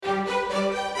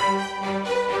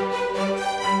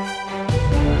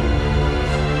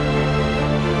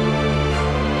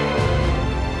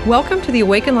Welcome to the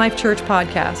Awaken Life Church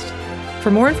podcast.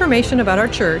 For more information about our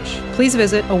church, please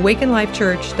visit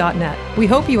awakenlifechurch.net. We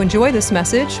hope you enjoy this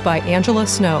message by Angela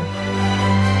Snow.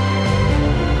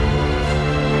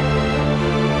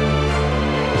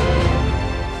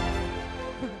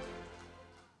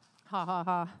 Ha ha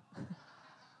ha.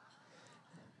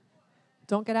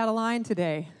 Don't get out of line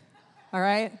today, all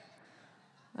right?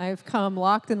 I've come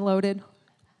locked and loaded.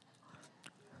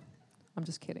 I'm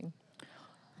just kidding.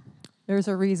 There's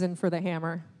a reason for the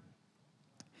hammer.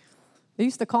 They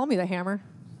used to call me the hammer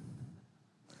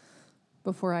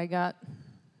before I got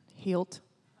healed.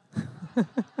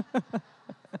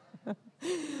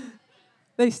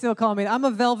 They still call me. I'm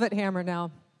a velvet hammer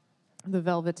now. The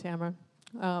velvet hammer.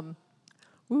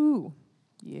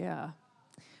 Yeah.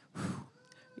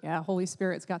 Yeah, Holy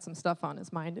Spirit's got some stuff on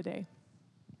his mind today.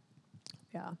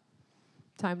 Yeah.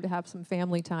 Time to have some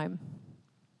family time.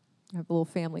 Have a little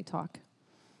family talk.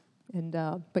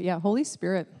 But yeah, Holy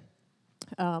Spirit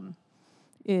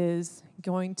is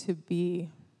going to be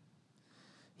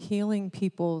healing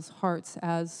people's hearts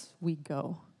as we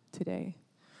go today.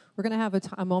 We're going to have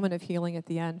a moment of healing at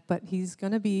the end, but he's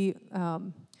going to be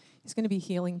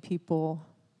healing people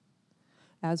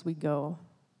as we go.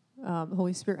 The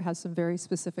Holy Spirit has some very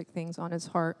specific things on his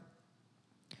heart.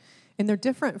 And they're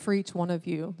different for each one of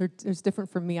you. There's different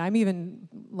for me. I'm even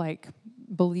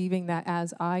believing that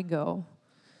as I go,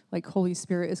 Holy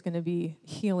Spirit is going to be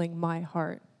healing my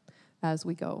heart as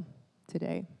we go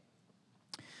today.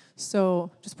 So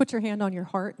just put your hand on your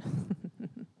heart.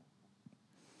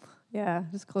 Yeah,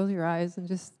 just close your eyes and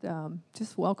just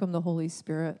welcome the Holy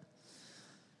Spirit.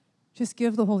 Just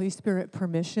give the Holy Spirit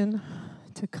permission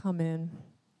to come in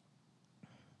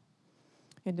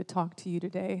and to talk to you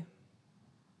today.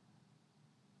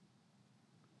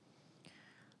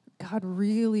 God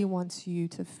really wants you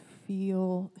to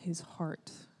feel his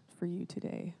heart for you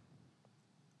today.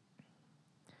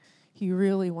 He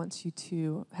really wants you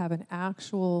to have an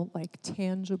actual,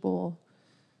 tangible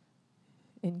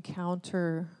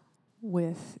encounter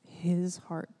with his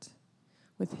heart,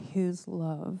 with his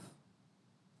love.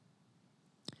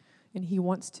 And he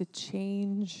wants to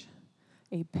change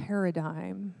a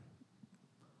paradigm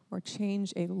or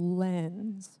change a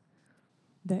lens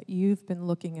that you've been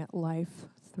looking at life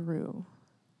through.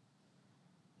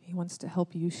 He wants to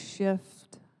help you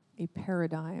shift a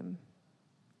paradigm.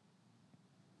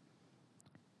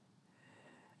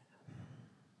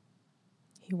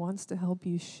 He wants to help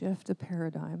you shift a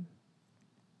paradigm.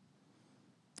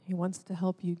 He wants to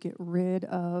help you get rid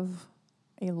of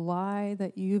a lie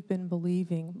that you've been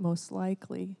believing most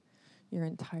likely your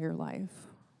entire life.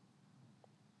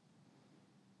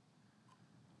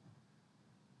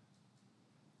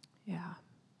 Yeah.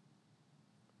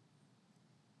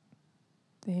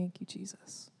 Thank you,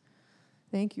 Jesus.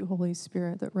 Thank you, Holy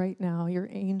Spirit, that right now your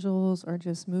angels are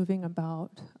just moving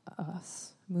about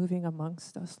us, moving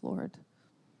amongst us, Lord.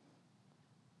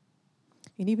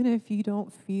 And even if you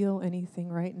don't feel anything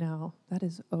right now, that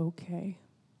is okay.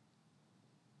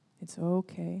 It's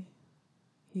okay.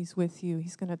 He's with you.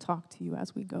 He's going to talk to you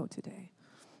as we go today.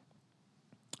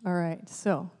 All right,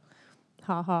 so,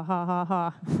 ha, ha, ha, ha,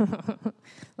 ha.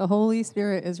 The Holy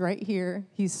Spirit is right here.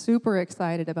 He's super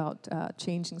excited about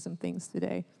changing some things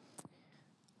today.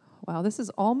 Wow, this is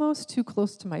almost too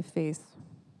close to my face.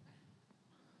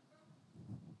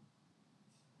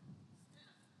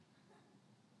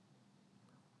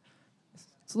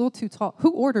 It's a little too tall.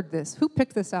 Who ordered this? Who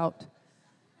picked this out?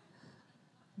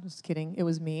 I'm just kidding. It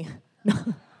was me.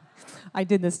 I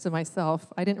did this to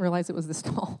myself. I didn't realize it was this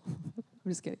tall.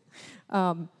 I'm just kidding.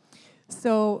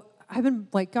 So I've been,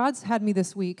 God's had me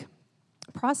this week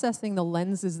processing the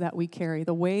lenses that we carry,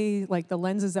 the way, the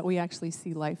lenses that we actually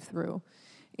see life through.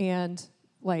 And,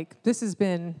 this has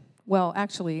been,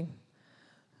 actually,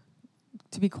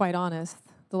 to be quite honest,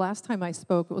 the last time I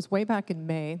spoke, it was way back in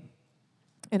May,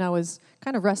 and I was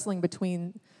kind of wrestling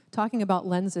between talking about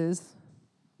lenses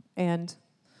and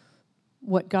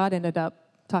what God ended up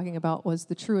talking about was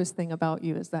the truest thing about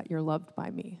you is that you're loved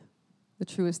by me. The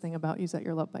truest thing about you is that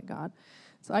you're loved by God.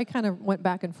 So I kind of went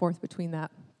back and forth between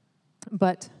that.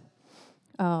 But,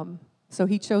 so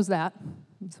he chose that.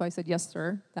 So I said, yes,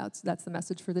 sir. That's the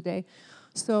message for the day.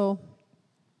 So,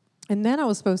 and then I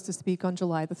was supposed to speak on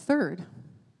July the 3rd.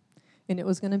 And it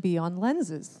was going to be on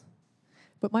lenses.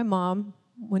 But my mom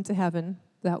went to heaven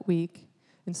that week.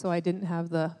 And so I didn't have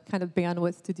the kind of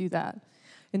bandwidth to do that.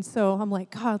 And so I'm like,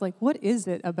 God, what is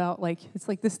it about, it's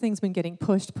this thing's been getting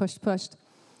pushed.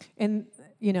 And,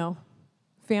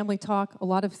 family talk, a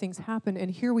lot of things happen. And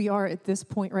here we are at this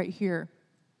point right here.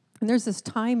 And there's this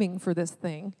timing for this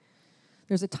thing.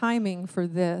 there's a timing for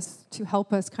this to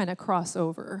help us kind of cross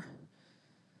over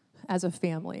as a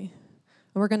family.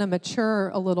 And we're going to mature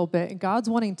a little bit. And God's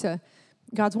wanting to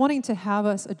have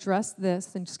us address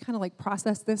this and just kind of like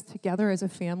process this together as a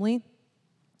family.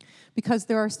 Because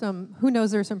there's some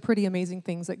pretty amazing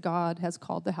things that God has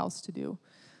called the house to do.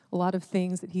 A lot of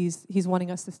things that he's wanting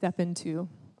us to step into.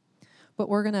 But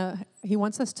he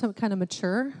wants us to kind of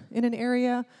mature in an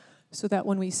area so that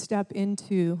when we step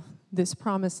into this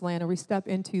promised land or we step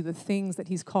into the things that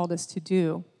he's called us to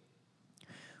do,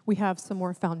 we have some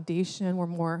more foundation, we're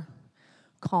more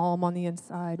calm on the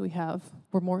inside, we're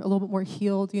a little bit more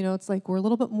healed, it's like we're a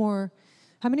little bit more,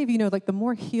 how many of you know, like the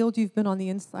more healed you've been on the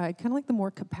inside, kind of like the more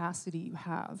capacity you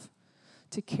have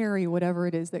to carry whatever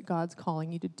it is that God's calling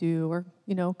you to do or,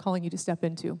 calling you to step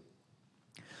into.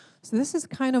 So this is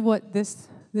kind of what this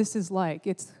is like.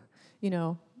 It's,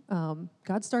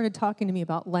 God started talking to me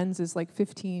about lenses like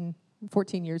 14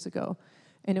 years ago,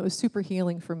 and it was super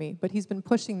healing for me. But he's been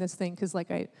pushing this thing because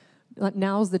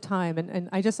now's the time, and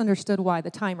I just understood why the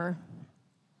timer.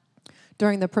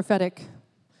 During the prophetic,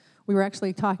 we were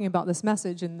actually talking about this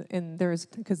message, and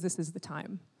because this is the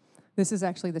time. This is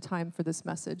actually the time for this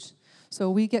message.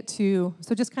 So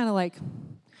just kind of like,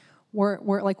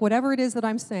 we're like whatever it is that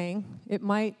I'm saying, it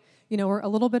might, we're a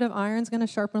little bit of iron's going to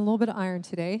sharpen a little bit of iron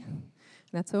today.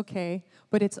 That's okay.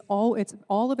 But it's all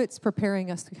of it's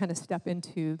preparing us to kind of step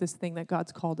into this thing that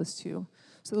God's called us to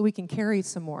so that we can carry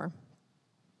some more.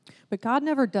 But God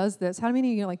never does this. How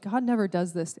many of you know, like, God never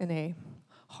does this in a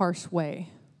harsh way?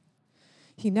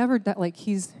 He never,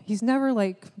 he's never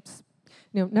like,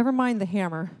 never mind the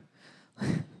hammer.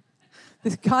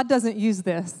 God doesn't use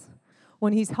this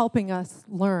when he's helping us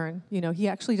learn. He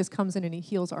actually just comes in and he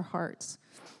heals our hearts.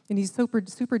 And he's super,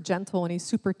 super gentle and he's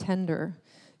super tender.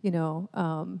 He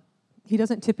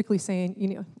doesn't typically say,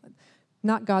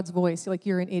 not God's voice, like,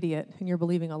 you're an idiot and you're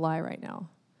believing a lie right now,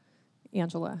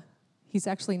 Angela. He's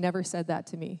actually never said that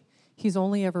to me. He's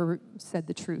only ever said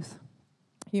the truth.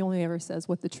 He only ever says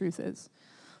what the truth is.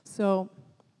 So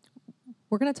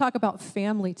we're going to talk about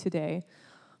family today.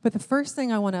 But the first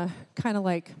thing I want to kind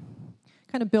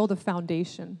of build a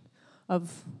foundation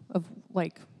of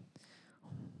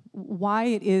why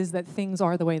it is that things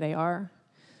are the way they are.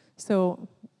 So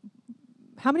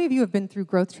how many of you have been through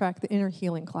Growth Track, the inner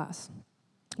healing class,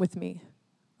 with me?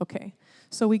 Okay.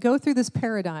 So we go through this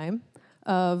paradigm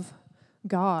of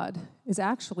God is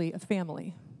actually a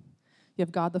family. You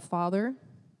have God the Father,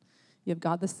 you have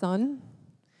God the Son,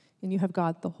 and you have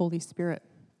God the Holy Spirit.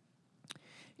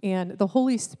 And the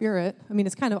Holy Spirit,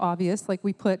 it's kind of obvious, like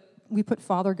we put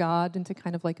Father God into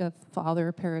kind of like a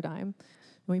father paradigm.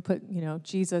 And we put,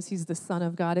 Jesus, he's the Son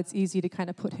of God. It's easy to kind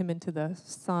of put him into the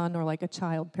son or like a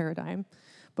child paradigm.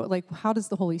 But like, how does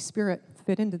the Holy Spirit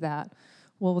fit into that?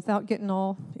 Well, without getting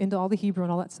into all the Hebrew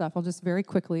and all that stuff, I'll just very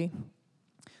quickly.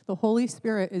 The Holy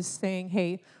Spirit is saying,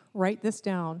 hey, write this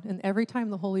down. And every time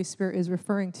the Holy Spirit is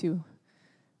referring to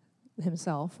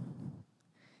himself,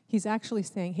 he's actually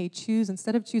saying, hey,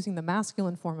 instead of choosing the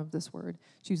masculine form of this word,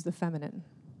 choose the feminine.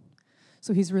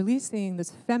 So he's releasing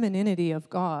this femininity of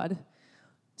God.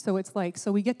 So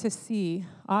so we get to see,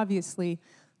 obviously,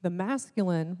 the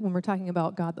masculine when we're talking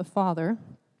about God the Father,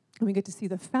 and we get to see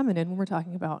the feminine when we're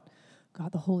talking about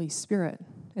God the Holy Spirit.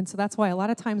 And so that's why a lot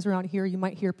of times around here you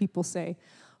might hear people say,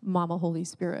 Mama Holy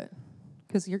Spirit,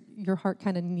 because your heart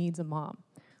kind of needs a mom.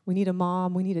 We need a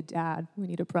mom, we need a dad, we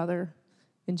need a brother.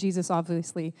 And Jesus,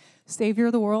 obviously, Savior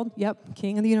of the world, yep,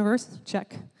 King of the universe,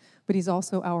 check. But he's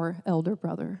also our elder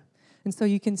brother. And so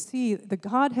you can see the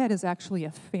Godhead is actually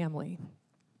a family.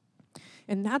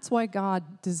 And that's why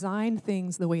God designed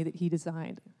things the way that he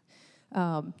designed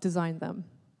them.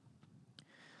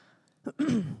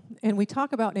 And we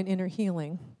talk about in inner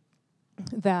healing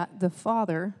that the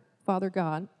Father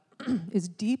God, is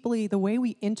deeply, the way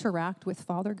we interact with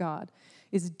Father God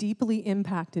is deeply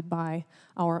impacted by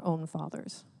our own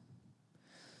fathers.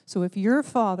 So if your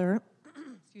father,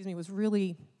 was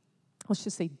really, let's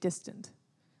just say distant,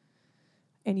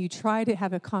 and you try to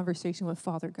have a conversation with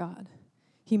Father God,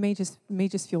 he may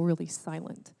just feel really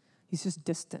silent. He's just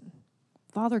distant.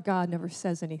 Father God never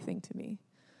says anything to me.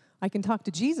 I can talk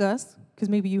to Jesus, because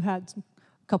maybe you had a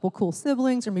couple cool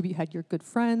siblings, or maybe you had your good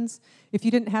friends. If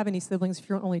you didn't have any siblings, if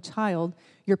you're an only child,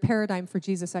 your paradigm for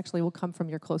Jesus actually will come from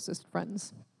your closest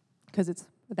friends, because it's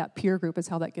that peer group is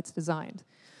how that gets designed.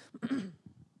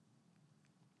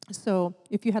 So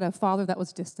if you had a father that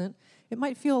was distant, it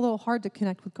might feel a little hard to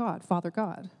connect with God, Father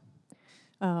God.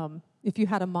 If you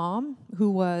had a mom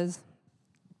who was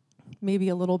maybe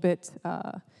a little bit,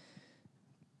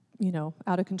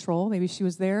 out of control, maybe she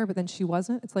was there, but then she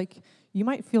wasn't, it's like you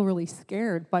might feel really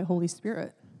scared by Holy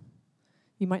Spirit.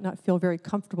 You might not feel very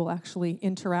comfortable actually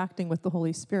interacting with the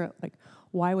Holy Spirit. Like,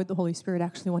 why would the Holy Spirit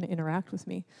actually want to interact with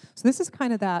me? So this is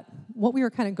kind of what we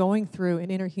were kind of going through in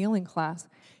inner healing class.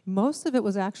 Most of it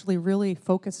was actually really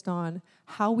focused on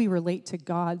how we relate to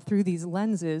God through these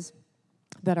lenses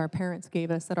that our parents gave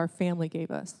us, that our family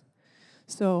gave us.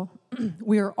 So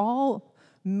we are all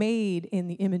made in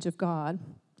the image of God,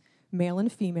 male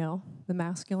and female, the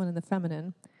masculine and the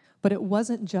feminine. But it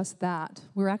wasn't just that.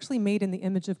 We're actually made in the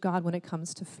image of God when it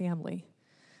comes to family.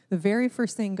 The very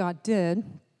first thing God did,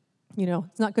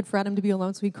 it's not good for Adam to be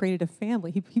alone, so he created a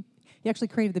family. He actually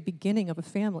created the beginning of a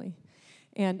family.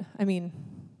 And,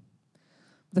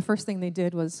 the first thing they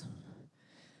did was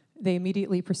they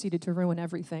immediately proceeded to ruin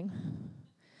everything.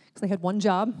 Because they had one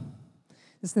job.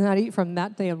 This is not eat from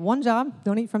that. They had one job.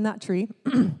 Don't eat from that tree.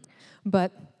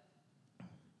 But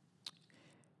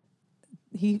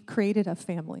he created a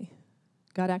family.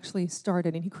 God actually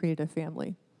started and he created a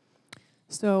family.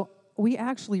 So we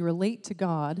actually relate to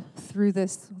God through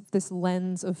this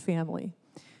lens of family.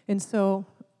 And so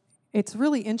it's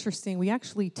really interesting. We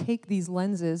actually take these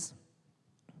lenses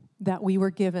that we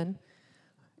were given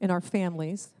in our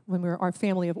families, when we were our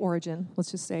family of origin,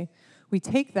 let's just say, we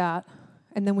take that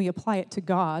and then we apply it to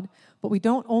God, but we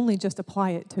don't only just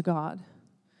apply it to God.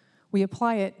 We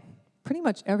apply it pretty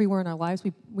much everywhere in our lives.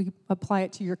 We apply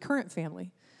it to your current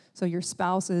family. So your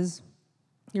spouses,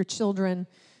 your children,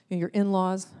 your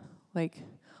in-laws, like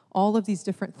all of these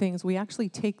different things. We actually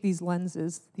take these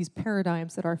lenses, these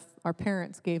paradigms that our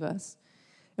parents gave us,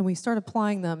 and we start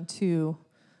applying them to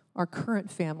our current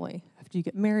family. After you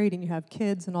get married and you have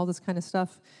kids and all this kind of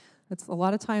stuff, a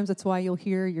lot of times that's why you'll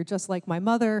hear, you're just like my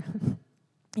mother,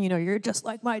 you're just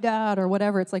like my dad, or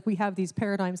whatever. It's like we have these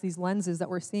paradigms, these lenses that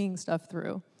we're seeing stuff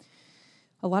through.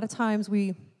 A lot of times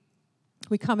we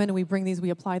come in and we bring these, we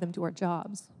apply them to our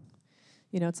jobs.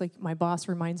 It's like my boss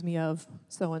reminds me of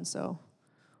so-and-so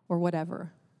or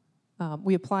whatever.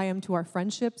 We apply them to our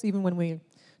friendships, even when we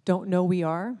don't know we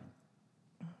are.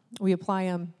 We apply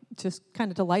them just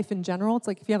kind of to life in general. It's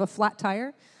like if you have a flat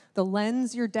tire, the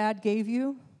lens your dad gave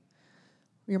you,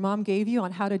 your mom gave you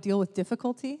on how to deal with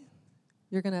difficulty,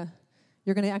 you're gonna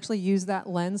actually use that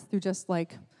lens through just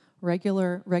like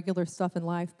regular stuff in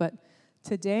life. But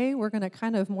today we're gonna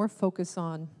kind of more focus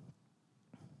on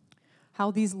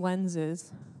how these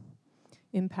lenses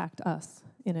impact us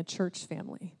in a church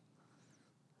family.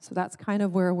 So that's kind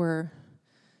of where we're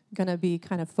gonna be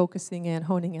kind of focusing in,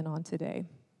 honing in on today.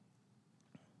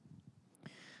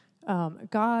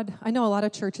 God, I know a lot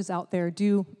of churches out there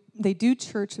do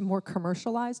church more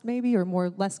commercialized maybe, or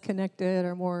less connected,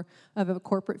 or more of a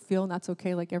corporate feel, and that's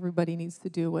okay. Like everybody needs to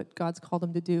do what God's called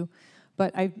them to do.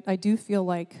 But I do feel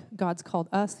like God's called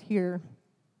us here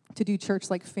to do church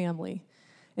like family.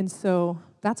 And so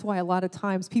that's why a lot of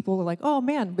times people are like, oh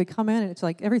man, we come in and it's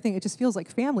like everything, it just feels like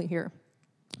family here.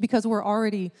 Because we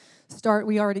already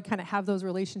kind of have those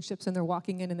relationships, and they're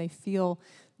walking in and they feel,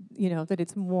 that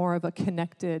it's more of a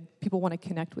connected, people want to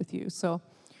connect with you. So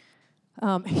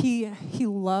he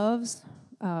loves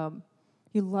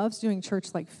doing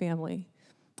church like family.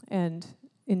 And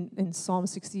in Psalm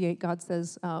 68, God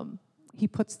says he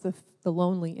puts the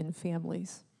lonely in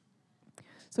families.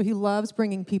 So he loves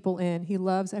bringing people in. He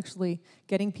loves actually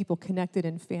getting people connected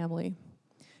in family.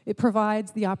 It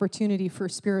provides the opportunity for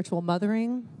spiritual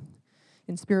mothering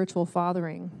and spiritual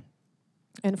fathering.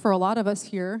 And for a lot of us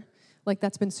here, like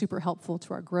that's been super helpful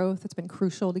to our growth. It's been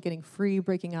crucial to getting free,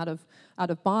 breaking out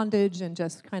of bondage, and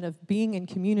just kind of being in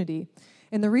community.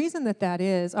 And the reason that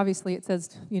is, obviously it says,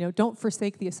 don't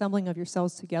forsake the assembling of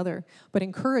yourselves together, but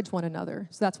encourage one another.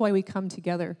 So that's why we come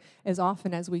together as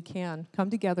often as we can. Come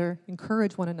together,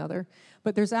 encourage one another.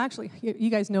 But there's actually,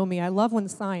 you guys know me, I love when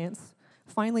science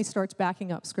finally starts backing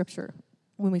up Scripture,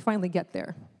 when we finally get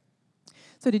there.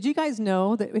 So did you guys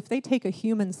know that if they take a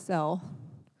human cell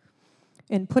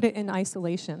and put it in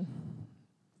isolation,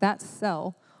 that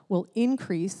cell will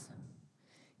increase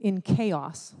in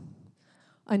chaos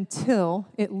until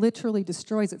it literally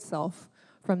destroys itself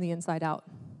from the inside out?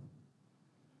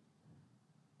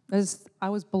 I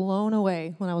was blown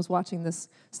away when I was watching this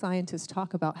scientist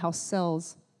talk about how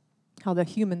the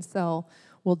human cell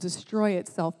will destroy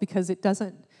itself because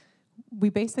we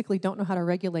basically don't know how to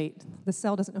regulate. The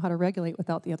cell doesn't know how to regulate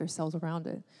without the other cells around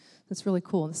it. That's really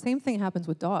cool. And the same thing happens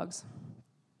with dogs.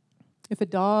 If a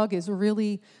dog is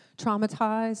really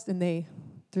traumatized and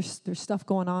there's stuff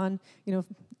going on,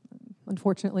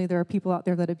 unfortunately there are people out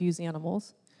there that abuse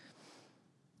animals.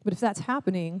 But if that's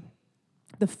happening,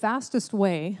 the fastest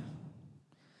way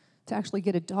to actually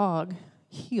get a dog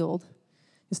healed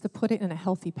is to put it in a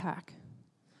healthy pack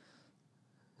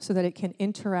so that it can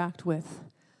interact with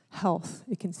health.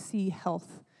 It can see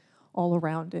health all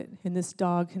around it. And this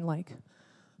dog can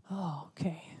oh,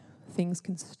 okay, things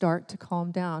can start to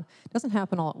calm down. It doesn't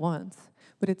happen all at once,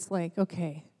 but it's like,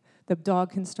 okay, the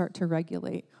dog can start to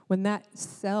regulate. When that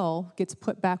cell gets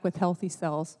put back with healthy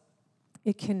cells,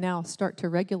 it can now start to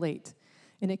regulate,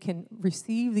 and it can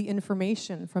receive the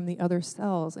information from the other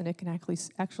cells, and it can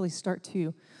actually start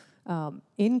to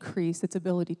increase its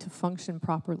ability to function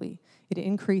properly. It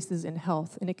increases in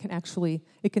health, and it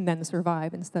can then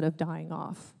survive instead of dying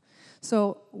off.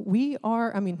 So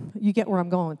you get where I'm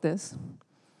going with this.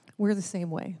 We're the same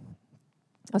way.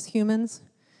 Us humans,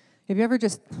 have you ever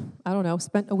just,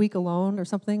 spent a week alone or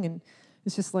something, and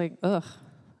it's just like, ugh.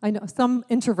 I know some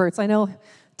introverts,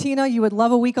 Tina, you would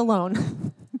love a week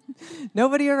alone.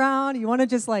 Nobody around, you want to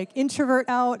just introvert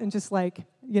out and just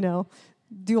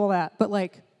do all that. But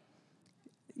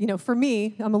for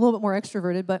me, I'm a little bit more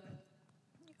extroverted, but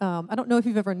I don't know if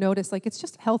you've ever noticed, it's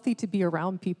just healthy to be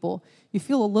around people. You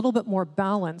feel a little bit more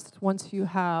balanced once you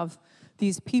have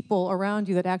these people around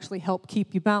you that actually help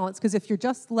keep you balanced. Because if you're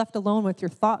just left alone with your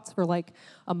thoughts for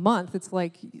a month, it's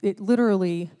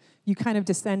you kind of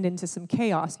descend into some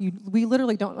chaos. We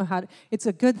literally don't know how to, it's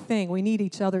a good thing. We need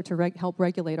each other to help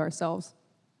regulate ourselves.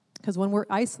 Because when we're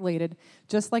isolated,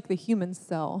 just like the human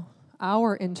cell,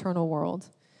 our internal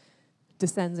world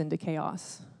descends into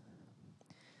chaos.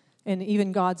 And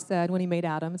even God said when he made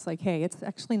Adam, it's hey, it's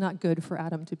actually not good for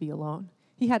Adam to be alone.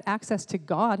 He had access to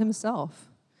God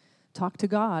himself. Talk to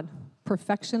God.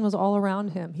 Perfection was all around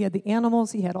him. He had the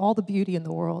animals. He had all the beauty in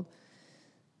the world.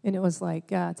 And it was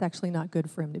it's actually not good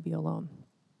for him to be alone.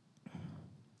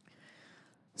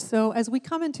 So as we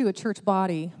come into a church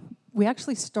body, we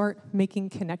actually start making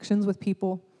connections with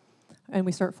people, and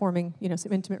we start forming,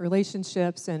 some intimate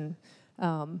relationships. And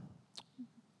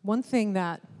one thing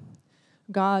that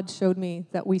God showed me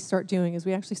that we start doing is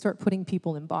we actually start putting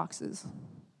people in boxes.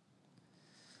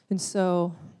 And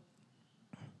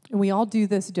we all do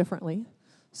this differently.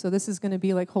 So this is going to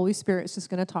be Holy Spirit's just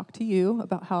going to talk to you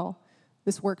about how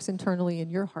this works internally in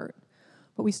your heart.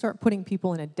 But we start putting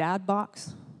people in a dad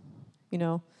box.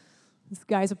 This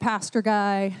guy's a pastor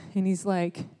guy, and he's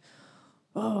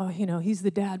he's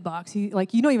the dad box. He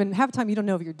you don't even have time. You don't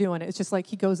know if you're doing it. It's just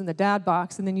he goes in the dad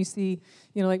box, and then you see,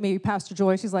 maybe Pastor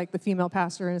Joy. She's the female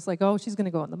pastor, and it's oh, she's going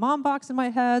to go in the mom box in my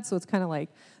head. So it's kind of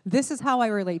this is how I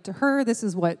relate to her. This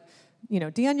is what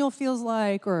Daniel feels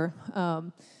like, or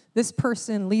this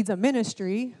person leads a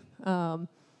ministry,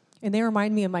 and they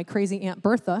remind me of my crazy Aunt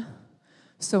Bertha.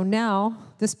 So now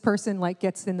this person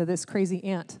gets into this crazy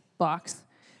aunt box,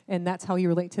 and that's how you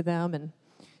relate to them. And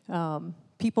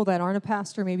people that aren't a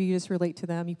pastor, maybe you just relate to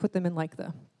them. You put them in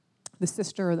the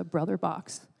sister or the brother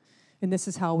box. And this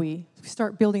is how we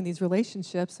start building these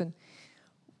relationships. And,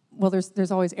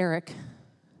 there's always Eric.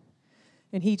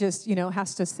 And he just,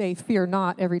 has to say, fear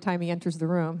not, every time he enters the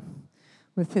room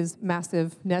with his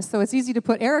massiveness. So it's easy to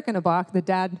put Eric in a box, the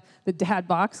dad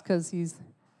box, because he's,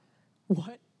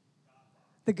 what?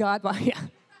 The God box, yeah.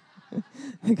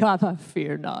 The God box,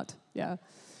 fear not, yeah.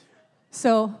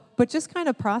 So, but just kind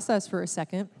of process for a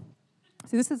second.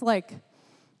 See, this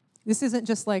isn't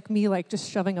just me just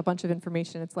shoving a bunch of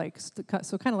information. It's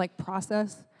so kind of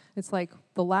process. It's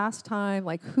the last time,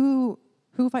 who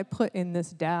have I put in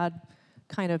this dad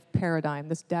kind of paradigm,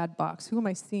 this dad box? Who am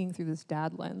I seeing through this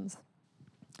dad lens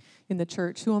in the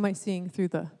church? Who am I seeing through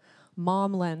the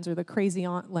mom lens or the crazy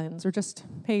aunt lens, or just,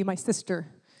 hey, my sister,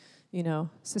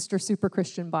 sister super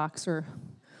Christian box, or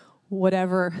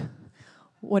whatever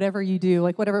you do,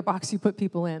 whatever box you put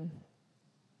people in.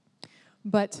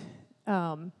 But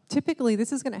typically,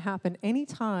 this is going to happen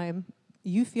anytime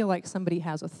you feel like somebody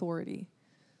has authority.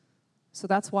 So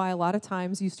that's why a lot of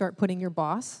times you start putting your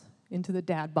boss into the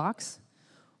dad box,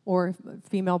 or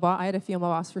female boss. I had a female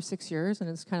boss for 6 years, and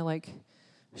it's kind of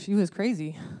she was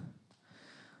crazy.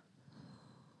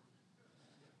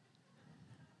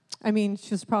 I mean, she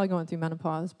was probably going through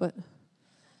menopause, but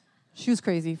she was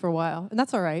crazy for a while, and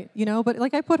that's all right,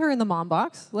 But I put her in the mom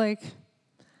box,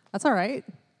 that's all right.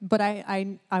 But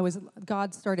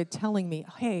God started telling me,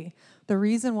 hey, the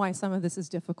reason why some of this is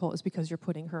difficult is because you're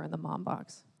putting her in the mom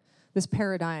box. This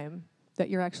paradigm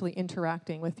that you're actually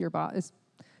interacting with your boss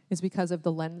is because of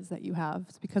the lens that you have.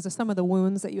 It's because of some of the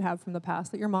wounds that you have from the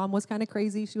past. That your mom was kind of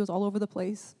crazy. She was all over the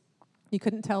place. You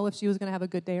couldn't tell if she was going to have a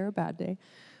good day or a bad day.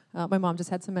 My mom just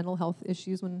had some mental health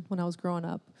issues when I was growing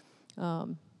up.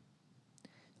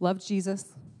 Loved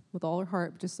Jesus with all her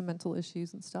heart, but just some mental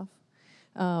issues and stuff.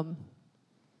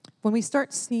 When we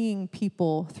start seeing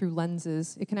people through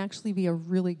lenses, it can actually be a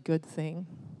really good thing,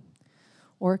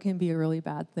 or it can be a really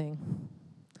bad thing,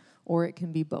 or it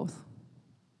can be both.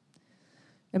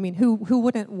 I mean, who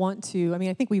wouldn't want to? I mean,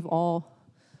 I think we've all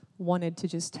wanted to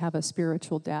just have a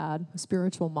spiritual dad, a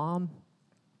spiritual mom.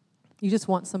 You just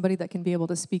want somebody that can be able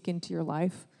to speak into your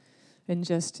life and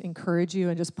just encourage you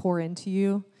and just pour into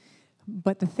you.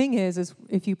 But the thing is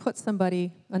if you put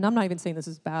somebody, and I'm not even saying this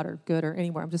is bad or good or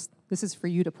anywhere, this is for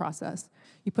you to process.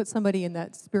 You put somebody in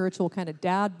that spiritual kind of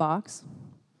dad box,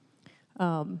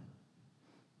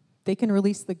 they can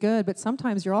release the good, but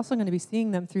sometimes you're also going to be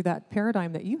seeing them through that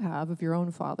paradigm that you have of your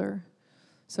own father.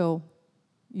 So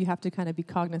you have to kind of be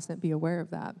cognizant, be aware of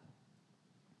that.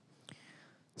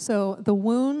 So the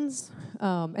wounds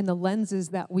and the lenses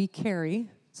that we carry,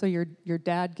 so your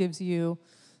dad gives you,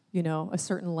 a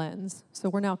certain lens. So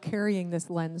we're now carrying this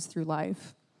lens through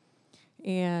life.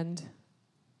 And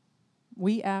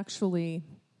we actually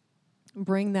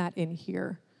bring that in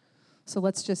here. So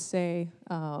let's just say,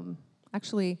 can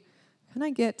I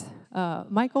get,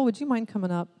 Michael, would you mind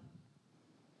coming up?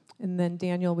 And then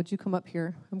Daniel, would you come up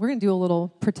here? And we're going to do a little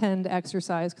pretend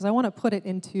exercise because I want to put it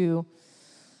into,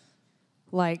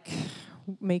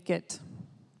 make it,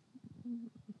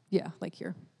 like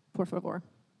here, por favor.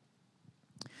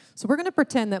 So we're going to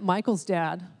pretend that Michael's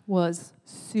dad was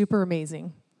super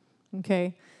amazing,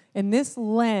 okay? And this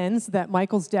lens that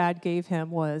Michael's dad gave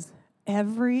him was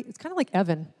it's kind of like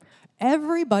Evan.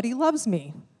 Everybody loves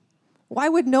me. Why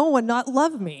would no one not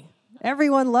love me?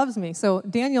 Everyone loves me. So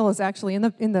Daniel is actually in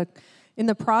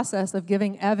the process of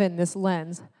giving Evan this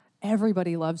lens.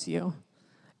 Everybody loves you.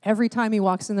 Every time he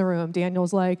walks in the room,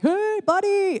 Daniel's like, "Hey,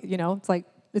 buddy!"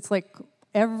 It's like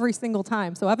every single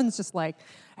time. So Evan's just like,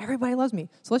 everybody loves me.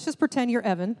 So let's just pretend you're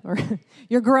Evan, or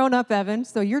you're grown-up Evan.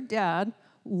 So your dad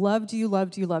loved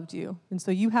you. And so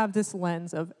you have this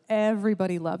lens of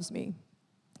everybody loves me,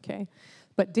 okay?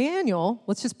 But Daniel,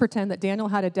 let's just pretend that Daniel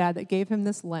had a dad that gave him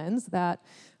this lens that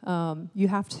you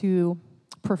have to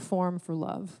perform for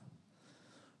love.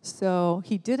 So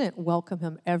he didn't welcome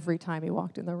him every time he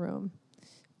walked in the room.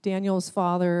 Daniel's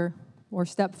father or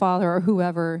stepfather or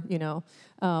whoever,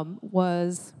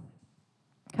 was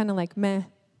kind of like meh,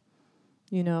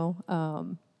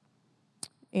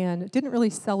 and didn't really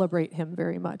celebrate him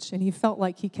very much. And he felt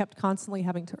like he kept constantly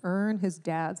having to earn his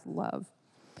dad's love.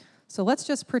 So let's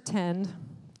just pretend,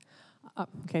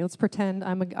 let's pretend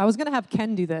I was going to have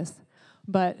Ken do this,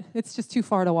 but it's just too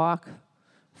far to walk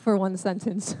for one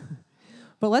sentence.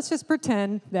 But let's just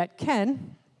pretend that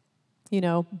Ken,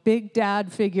 big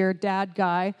dad figure, dad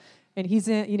guy, and he's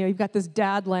in, you've got this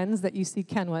dad lens that you see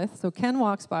Ken with. So Ken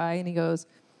walks by and he goes,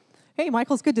 "Hey,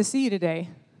 Michael, it's good to see you today."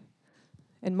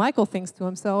 And Michael thinks to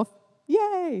himself,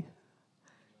 "Yay!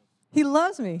 He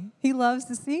loves me. He loves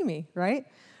to see me," right?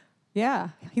 Yeah,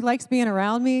 he likes being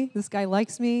around me. This guy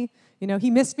likes me. He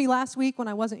missed me last week when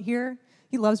I wasn't here.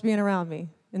 He loves being around me.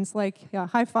 And it's like, yeah,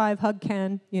 high five, hug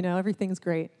Ken, everything's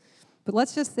great. But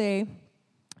let's just say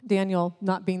Daniel,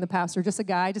 not being the pastor, just a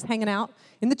guy just hanging out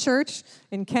in the church,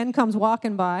 and Ken comes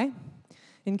walking by,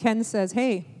 and Ken says,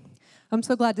 "Hey, I'm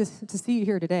so glad to see you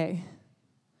here today."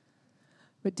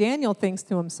 But Daniel thinks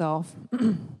to himself,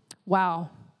 "Wow,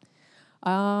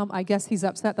 I guess he's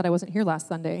upset that I wasn't here last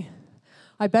Sunday.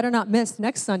 I better not miss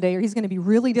next Sunday, or he's going to be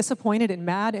really disappointed and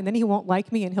mad, and then he won't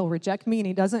like me, and he'll reject me, and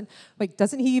he doesn't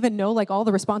he even know, all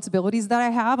the responsibilities that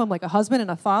I have? I'm like a husband and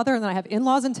a father, and then I have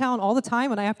in-laws in town all the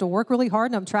time, and I have to work really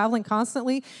hard, and I'm traveling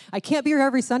constantly. I can't be here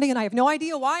every Sunday, and I have no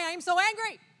idea why I'm so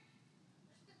angry."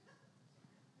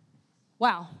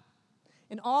 Wow.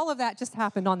 And all of that just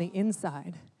happened on the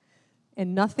inside,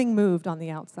 and nothing moved on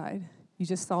the outside. You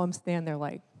just saw him stand there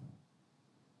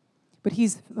but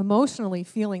he's emotionally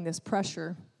feeling this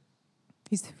pressure.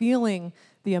 He's feeling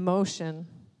the emotion,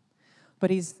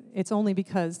 but it's only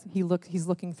because he's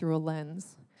looking through a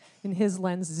lens, and his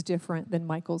lens is different than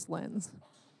Michael's lens.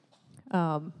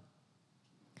 So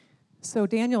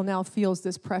Daniel now feels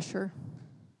this pressure.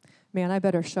 Man, I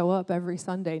better show up every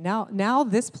Sunday. Now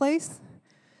this place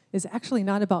is actually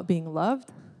not about being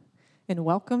loved and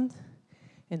welcomed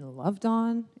and loved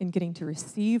on and getting to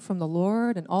receive from the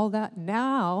Lord and all that.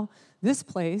 Now, this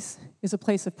place is a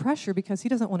place of pressure because he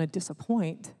doesn't want to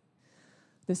disappoint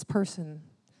this person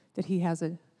that he has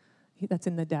that's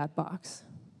in the dad box.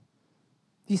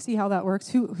 Do you see how that works?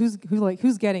 Who's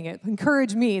getting it?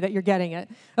 Encourage me that you're getting it.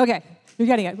 Okay, you're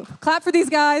getting it. Clap for these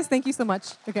guys. Thank you so much.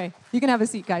 Okay, you can have a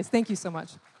seat, guys. Thank you so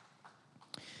much.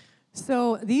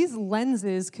 So these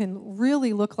lenses can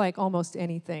really look like almost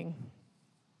anything.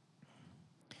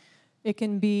 It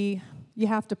can be, you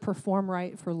have to perform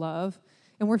right for love.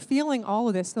 And we're feeling all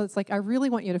of this. So it's like, I really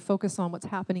want you to focus on what's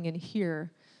happening in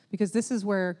here, because this is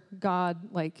where God,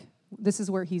 this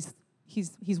is where he's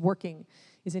working,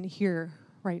 is in here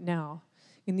right now.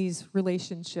 in these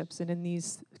relationships and in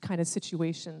these kind of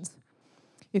situations.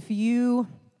 If you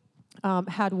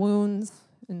had wounds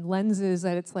and lenses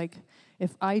that it's like,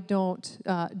 if I don't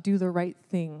do the right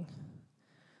thing,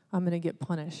 I'm going to get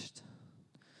punished.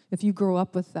 If you grow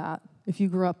up with that, if you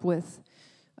grew up with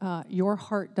your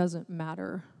heart doesn't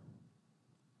matter,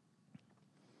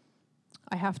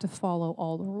 I have to follow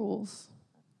all the rules.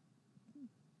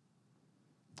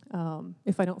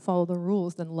 If I don't follow the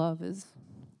rules, then love is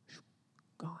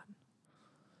gone.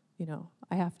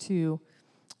 I have to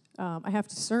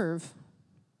serve.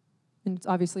 And it's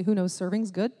obviously, who knows, serving's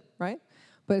good, right?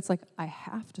 But it's like, I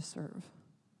have to serve,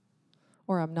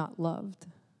 or I'm not loved.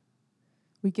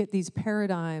 We get these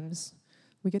paradigms,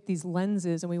 we get these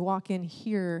lenses, and we walk in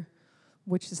here,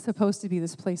 which is supposed to be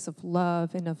this place of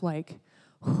love and of like,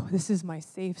 oh, this is my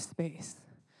safe space.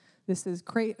 This is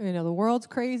crazy. The world's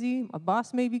crazy. My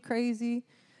boss may be crazy.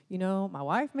 My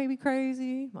wife may be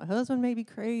crazy. My husband may be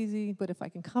crazy. But if I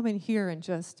can come in here and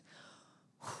just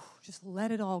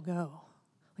let it all go.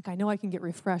 Like, I know I can get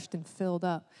refreshed and filled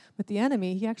up. But the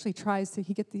enemy, he actually tries to,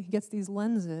 he gets these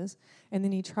lenses, and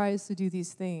then he tries to do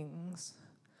these things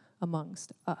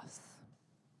amongst us.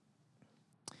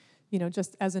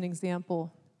 Just as an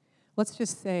example, let's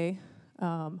just say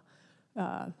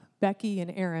Becky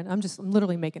and Aaron, I'm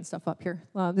literally making stuff up here.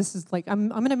 This is like, I'm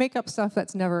going to make up stuff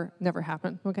that's never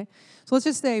happened, okay? So let's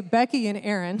just say Becky and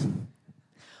Aaron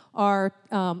are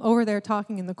over there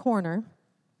talking in the corner,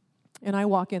 and I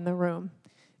walk in the room,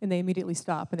 and they immediately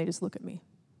stop, and they just look at me.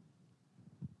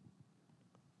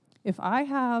 If I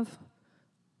have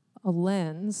a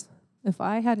lens, if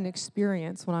I had an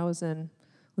experience when I was in,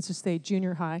 let's just say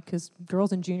junior high, because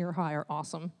girls in junior high are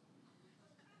awesome.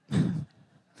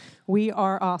 We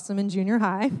are awesome in junior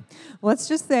high. Let's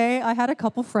just say I had a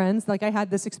couple friends, like I had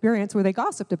this experience where they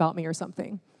gossiped about me or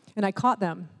something, and I caught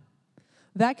them.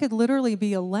 That could literally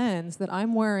be a lens that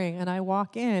I'm wearing, and I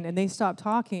walk in, and they stop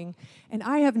talking, and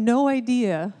I have no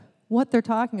idea what they're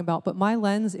talking about, but my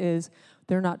lens is,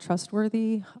 they're not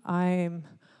trustworthy. I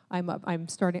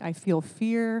feel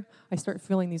fear. I start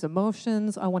feeling these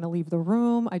emotions. I want to leave the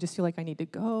room. I just feel like I need to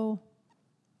go.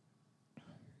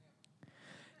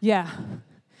 Yeah.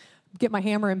 Get my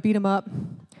hammer and beat them up.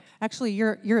 Actually,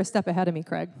 you're a step ahead of me,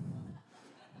 Craig.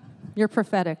 You're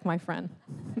prophetic, my friend.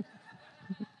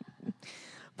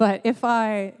 But if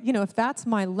that's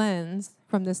my lens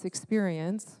from this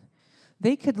experience,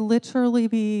 they could literally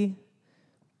be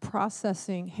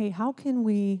processing, hey, how can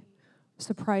we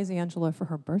surprise Angela for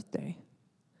her birthday?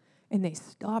 And they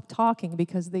stop talking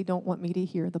because they don't want me to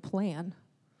hear the plan.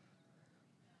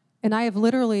 And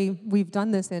we've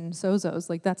done this in Sozos,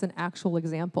 like that's an actual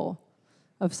example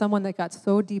of someone that got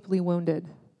so deeply wounded.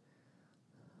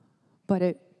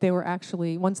 But they were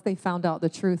actually, once they found out the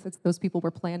truth, those people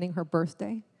were planning her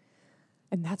birthday.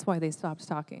 And that's why they stopped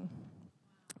talking.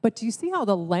 But do you see how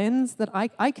the lens that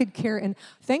I could carry, and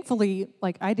thankfully,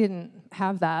 like I didn't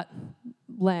have that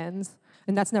lens,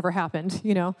 and that's never happened,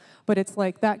 but it's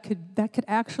like that could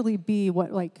actually be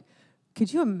what, like,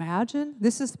 could you imagine?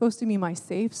 This is supposed to be my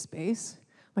safe space,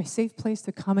 my safe place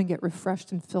to come and get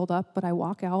refreshed and filled up, but I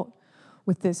walk out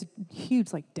with this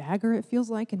huge, like, dagger, it feels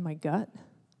like, in my gut.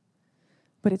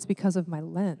 But it's because of my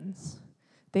lens.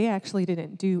 They actually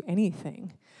didn't do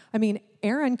anything. I mean,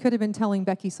 Aaron could have been telling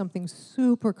Becky something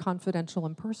super confidential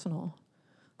and personal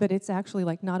that it's actually,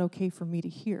 like, not okay for me to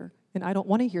hear. And I don't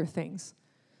want to hear things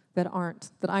that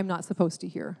I'm not supposed to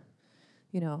hear.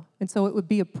 And so it would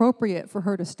be appropriate for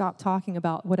her to stop talking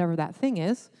about whatever that thing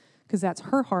is, because that's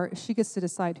her heart. She gets to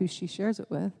decide who she shares it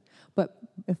with. But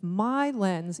if my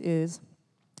lens is,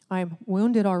 I'm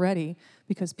wounded already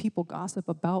because people gossip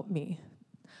about me,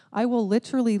 I will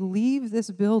literally leave this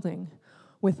building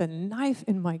with a knife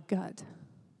in my gut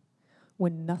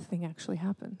when nothing actually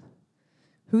happened.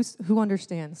 Who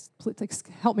understands? Please,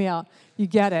 help me out. You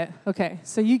get it. Okay,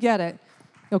 so you get it.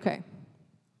 Okay.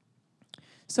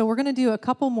 So we're going to do a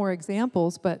couple more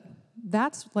examples, but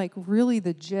that's like really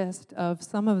the gist of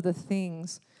some of the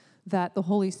things that the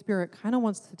Holy Spirit kind of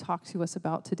wants to talk to us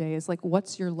about today, is like,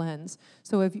 what's your lens?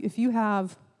 So if you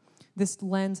have this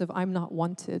lens of I'm not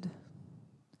wanted,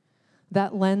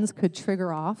 that lens could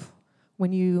trigger off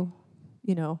when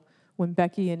when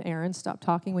Becky and Aaron stop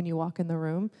talking when you walk in the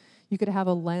room. You could have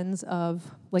a lens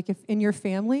of, like, if in your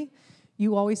family,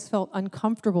 you always felt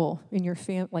uncomfortable in your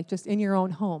like just in your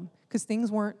own home, because things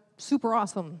weren't super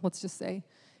awesome, let's just say.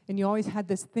 And you always had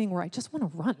this thing where I just want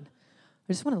to run.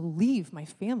 I just want to leave my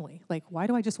family. Like, why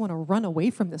do I just want to run away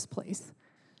from this place?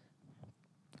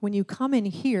 When you come in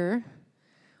here,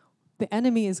 the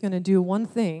enemy is going to do one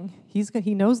thing.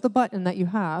 He knows the button that you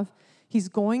have. He's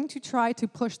going to try to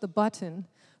push the button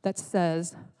that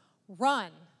says,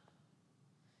 run.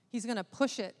 He's going to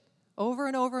push it over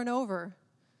and over and over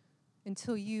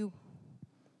until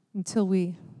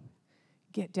we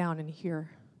get down in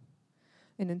here,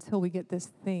 and until we get this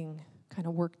thing kind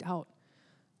of worked out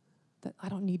that I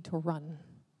don't need to run,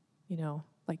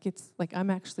 like it's like I'm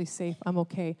actually safe, I'm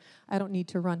okay, I don't need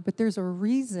to run. But there's a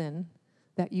reason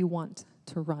that you want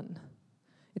to run.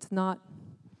 It's not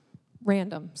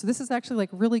random. So this is actually like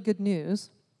really good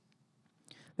news,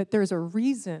 that there's a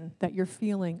reason that you're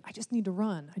feeling, I just need to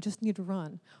run,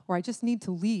 or I just need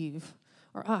to leave,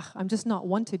 or I'm just not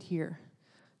wanted here.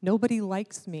 Nobody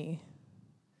likes me.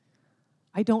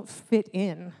 I don't fit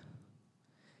in.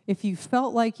 If you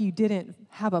felt like you didn't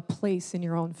have a place in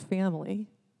your own family,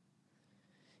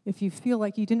 if you feel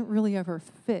like you didn't really ever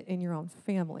fit in your own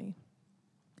family,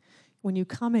 when you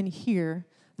come in here,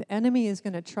 the enemy is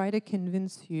going to try to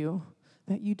convince you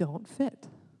that you don't fit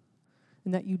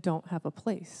and that you don't have a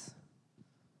place.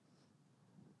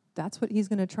 That's what he's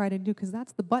going to try to do, because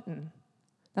that's the button.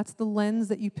 That's the lens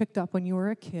that you picked up when you were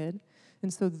a kid,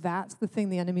 and so that's the thing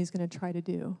the enemy is going to try to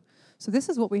do. So this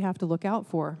is what we have to look out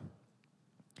for.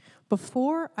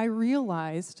 Before I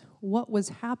realized what was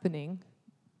happening,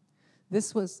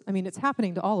 it's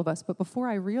happening to all of us, but before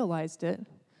I realized it,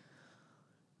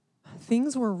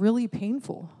 things were really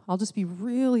painful. I'll just be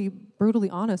really brutally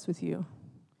honest with you.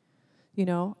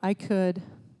 I could,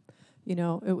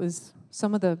 it was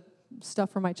some of the stuff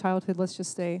from my childhood. Let's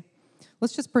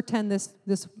just pretend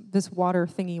this water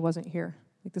thingy wasn't here,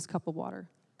 like this cup of water.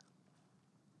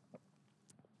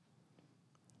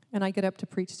 And I get up to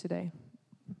preach today,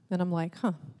 and I'm like,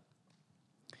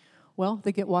 well,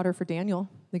 they get water for Daniel,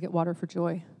 they get water for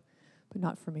Joy, but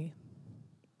not for me.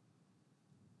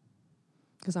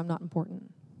 Because I'm not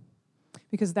important.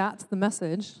 Because that's the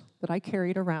message that I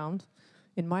carried around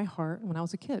in my heart when I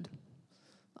was a kid.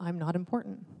 I'm not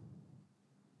important.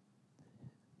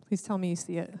 Please tell me you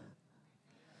see it.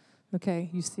 Okay,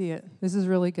 you see it. This is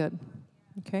really good.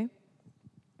 Okay?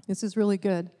 This is really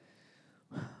good.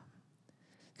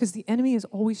 Because the enemy is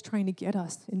always trying to get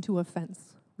us into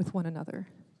offense with one another.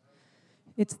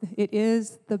 It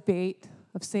is the bait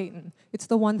of Satan. It's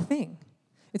the one thing.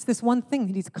 It's this one thing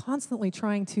that he's constantly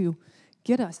trying to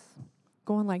get us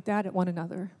going like that at one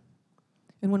another.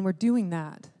 And when we're doing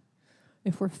that,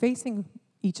 if we're facing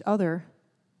each other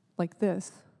like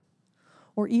this,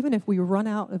 or even if we run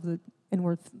out of and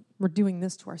we're doing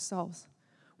this to ourselves,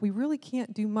 we really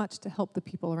can't do much to help the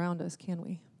people around us, can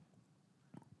we?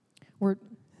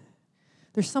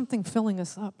 There's something filling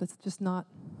us up that's just not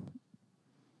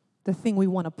the thing we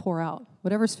want to pour out.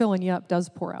 Whatever's filling you up does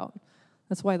pour out.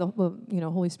 That's why the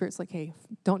Holy Spirit's like, hey,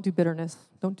 don't do bitterness.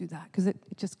 Don't do that. Because it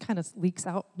just kind of leaks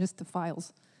out, just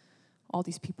defiles all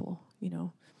these people,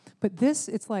 But this,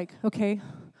 it's like, okay,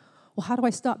 well, how do I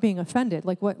stop being offended?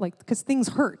 Because things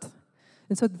hurt.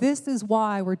 And so this is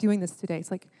why we're doing this today.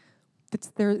 It's like,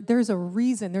 there's a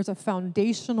reason, there's a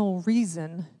foundational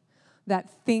reason that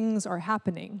things are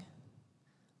happening.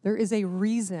 There is a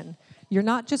reason. You're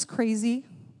not just crazy.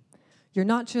 You're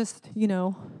not just,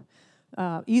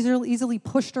 easily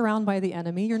pushed around by the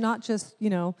enemy. You're not just,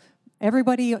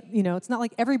 everybody, it's not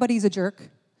like everybody's a jerk.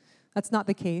 That's not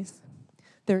the case.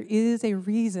 There is a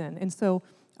reason. And so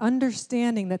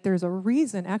understanding that there's a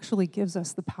reason actually gives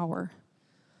us the power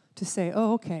to say,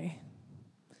 oh, okay,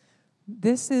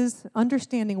 this is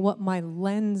understanding what my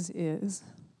lens is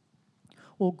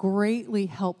will greatly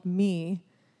help me,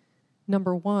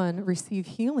 number one, receive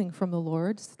healing from the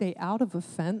Lord, stay out of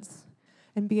offense,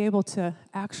 and be able to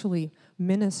actually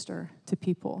minister to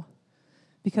people.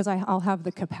 Because I'll have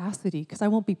the capacity, because I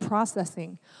won't be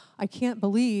processing. I can't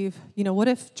believe, what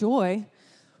if Joy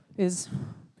is,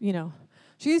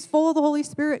 she's full of the Holy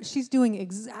Spirit. She's doing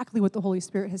exactly what the Holy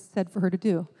Spirit has said for her to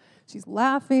do. She's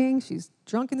laughing, she's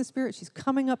drunk in the Spirit, she's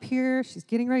coming up here, she's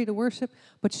getting ready to worship,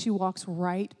 but she walks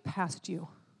right past you.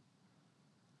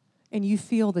 And you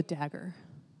feel the dagger.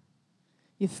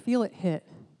 You feel it hit.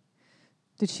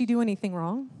 Did she do anything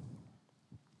wrong?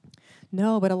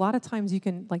 No, but a lot of times you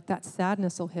can, that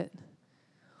sadness will hit.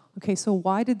 Okay, so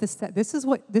why did this is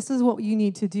what you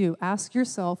need to do. Ask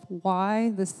yourself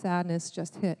why the sadness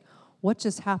just hit. What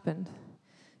just happened?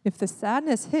 If the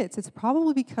sadness hits, it's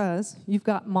probably because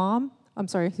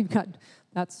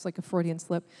that's like a Freudian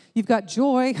slip. You've got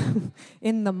Joy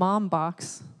in the mom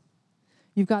box.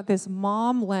 You've got this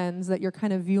mom lens that you're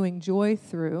kind of viewing Joy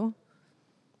through,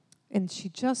 and she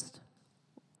just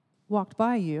walked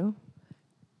by you,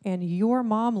 and your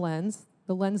mom lens,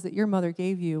 the lens that your mother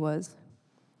gave you, was,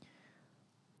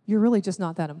 you're really just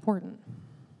not that important.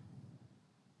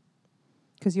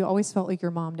 Because you always felt like your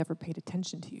mom never paid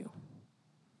attention to you.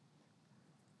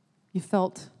 You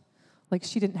felt like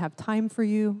she didn't have time for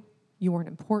you. You weren't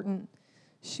important.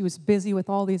 She was busy with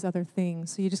all these other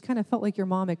things. So you just kind of felt like your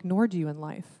mom ignored you in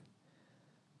life.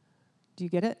 Do you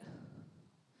get it?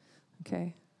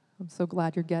 Okay. I'm so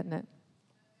glad you're getting it.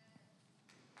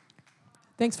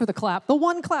 Thanks for the clap. The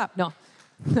one clap. No,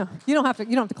 you don't have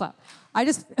to clap. I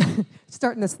just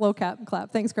starting the slow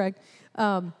clap. Thanks, Greg.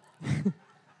 The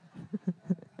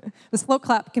slow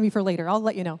clap can be for later. I'll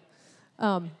let you know.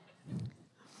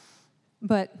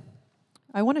 But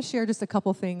I want to share just a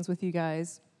couple things with you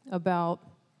guys about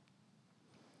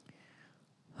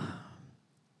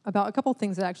a couple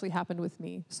things that actually happened with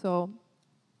me. So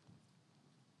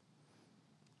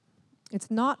it's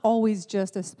not always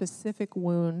just a specific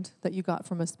wound that you got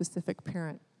from a specific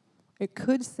parent. It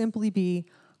could simply be,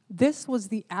 this was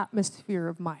the atmosphere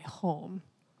of my home.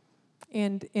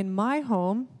 And in my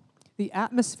home, the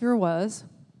atmosphere was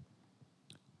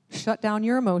shut down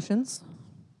your emotions,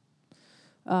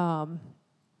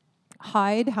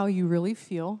 hide how you really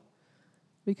feel,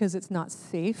 because it's not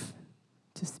safe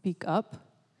to speak up,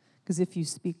 because if you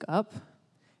speak up,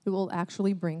 it will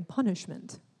actually bring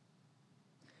punishment.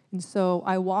 And so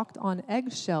I walked on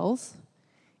eggshells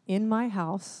in my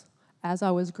house as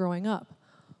I was growing up.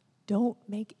 Don't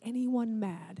make anyone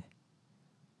mad,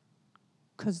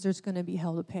 because there's going to be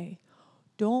hell to pay.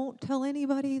 Don't tell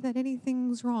anybody that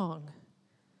anything's wrong,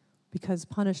 because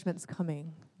punishment's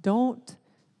coming. Don't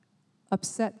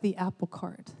upset the apple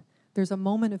cart. There's a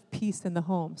moment of peace in the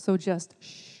home, so just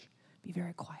shh, be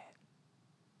very quiet.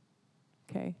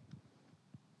 Okay?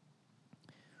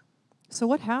 So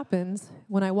what happens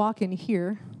when I walk in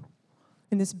here,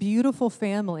 in this beautiful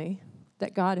family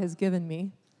that God has given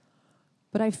me,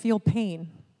 but I feel pain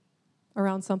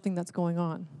around something that's going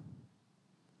on?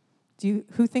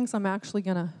 Who thinks I'm actually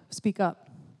going to speak up?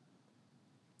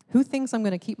 Who thinks I'm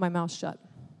going to keep my mouth shut?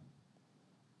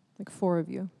 Like 4 of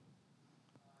you.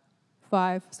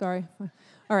 5, sorry.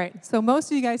 All right, so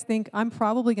most of you guys think I'm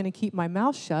probably going to keep my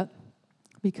mouth shut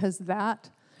because that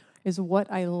is what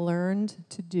I learned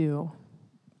to do.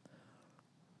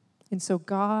 And so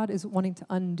God is wanting to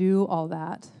undo all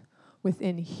that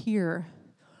within here.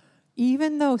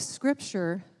 Even though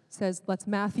Scripture says, let's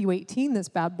Matthew 18 this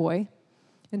bad boy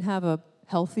and have a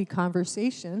healthy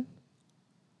conversation,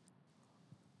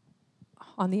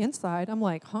 on the inside, I'm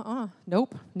like,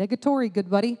 nope, negatory, good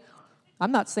buddy.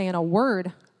 I'm not saying a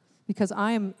word because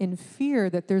I am in fear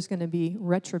that there's going to be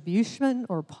retribution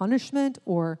or punishment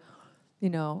or,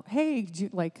 hey,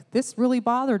 this really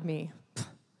bothered me.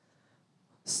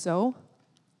 So,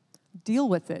 deal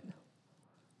with it.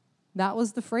 That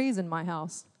was the phrase in my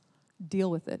house. Deal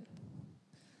with it.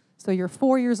 So you're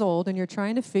 4 years old and you're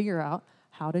trying to figure out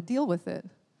how to deal with it.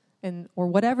 Or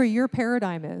whatever your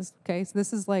paradigm is, okay? So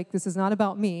this is not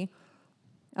about me.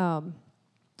 I'm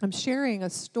sharing a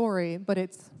story, but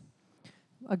it's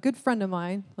a good friend of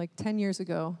mine, 10 years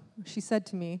ago. She said,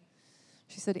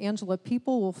 Angela,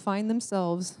 people will find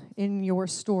themselves in your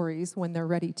stories when they're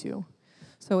ready to.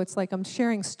 So it's like I'm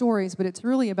sharing stories, but it's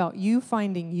really about you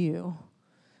finding you.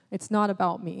 It's not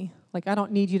about me. I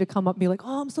don't need you to come up and be like,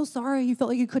 oh, I'm so sorry. You felt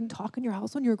like you couldn't talk in your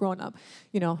house when you were growing up.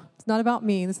 It's not about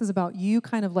me. This is about you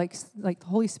kind of like the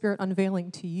Holy Spirit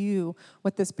unveiling to you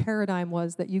what this paradigm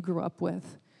was that you grew up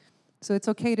with. So it's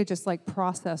okay to just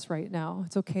process right now.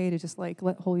 It's okay to just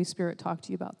let Holy Spirit talk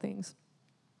to you about things.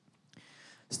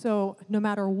 So no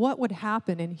matter what would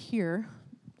happen in here,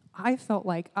 I felt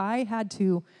like I had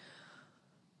to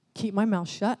keep my mouth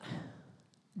shut,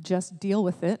 just deal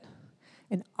with it,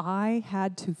 and I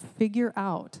had to figure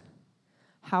out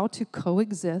how to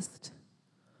coexist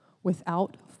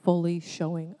without fully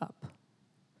showing up.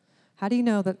 How do you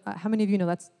know that? How many of you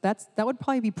know that would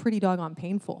probably be pretty doggone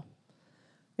painful?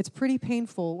 It's pretty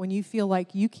painful when you feel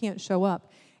like you can't show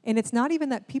up. And it's not even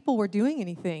that people were doing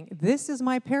anything. This is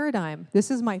my paradigm.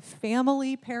 This is my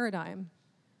family paradigm.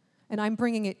 And I'm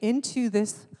bringing it into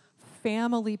this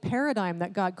family paradigm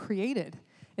that God created.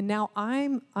 And now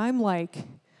I'm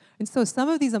and so some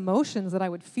of these emotions that I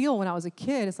would feel when I was a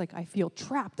kid, it's like I feel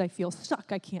trapped, I feel stuck,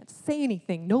 I can't say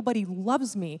anything, nobody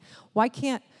loves me. Why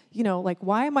can't,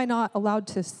 why am I not allowed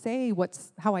to say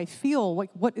how I feel,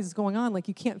 what is going on?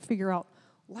 You can't figure out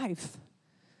life.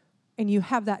 And you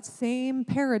have that same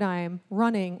paradigm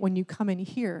running when you come in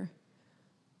here.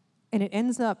 And it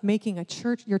ends up making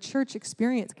your church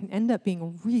experience can end up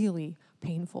being really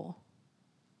painful.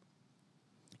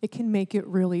 It can make it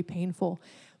really painful.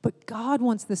 But God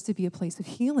wants this to be a place of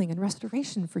healing and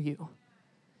restoration for you.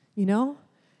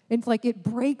 It's it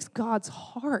breaks God's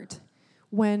heart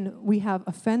when we have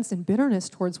offense and bitterness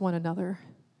towards one another.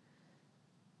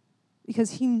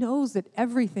 because he knows that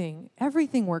everything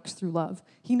works through love.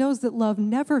 He knows that love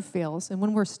never fails. And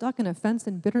when we're stuck in offense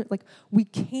and bitter, like, we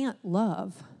can't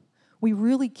love. We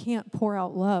really can't pour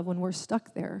out love when we're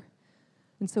stuck there.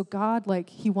 And so God, like,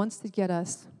 he wants to get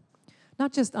us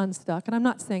not just unstuck. And I'm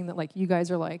not saying that, like, you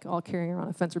guys are, like, all carrying around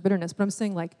offense or bitterness, but I'm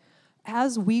saying, like,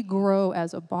 as we grow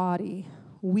as a body,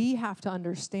 we have to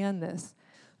understand this,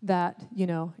 that,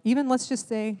 even let's just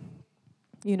say,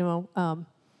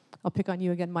 I'll pick on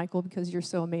you again, Michael, because you're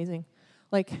so amazing.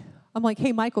 Like, I'm like,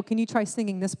 hey, Michael, can you try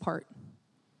singing this part?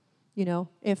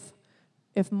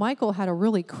 If Michael had a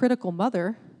really critical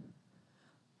mother,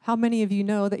 how many of you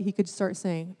know that he could start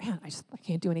saying, man, I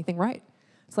can't do anything right?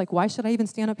 It's like, why should I even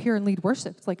stand up here and lead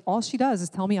worship? It's like, all she does is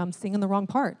tell me I'm singing the wrong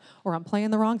part, or I'm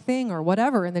playing the wrong thing, or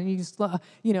whatever, and then you just,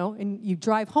 and you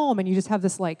drive home, and you just have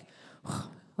this, like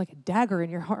a dagger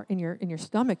in your heart, in your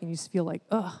stomach, and you just feel like,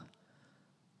 ugh,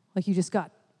 like you just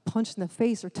got punched in the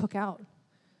face or took out.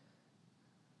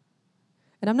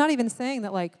 And I'm not even saying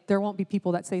that, like, there won't be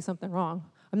people that say something wrong.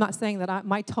 I'm not saying that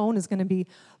my tone is going to be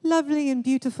lovely and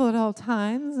beautiful at all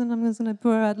times, and I'm just going to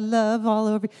pour out love all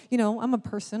over. I'm a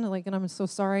person, like, and I'm so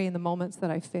sorry in the moments that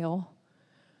I fail.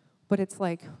 But it's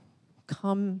like,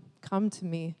 come to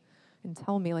me and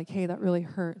tell me, like, hey, that really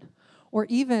hurt. Or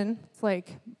even, it's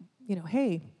like,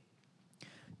 hey,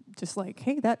 just like,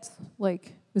 hey, that's,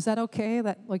 like, is that okay?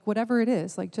 That, like, whatever it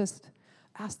is, like, just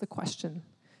ask the question,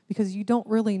 because you don't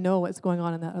really know what's going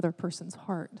on in that other person's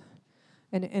heart.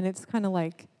 And it's kind of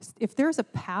like, if there's a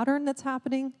pattern that's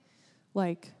happening,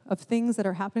 like, of things that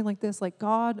are happening like this, like,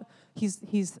 God,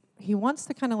 he wants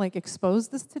to kind of, like, expose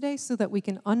this today so that we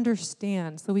can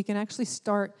understand, so we can actually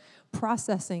start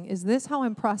processing. Is this how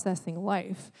I'm processing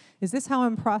life? Is this how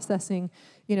I'm processing,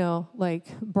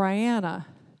 like, Brianna?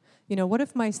 What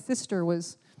if my sister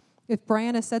if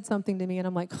Brianna said something to me and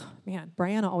I'm like, oh, man,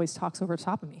 Brianna always talks over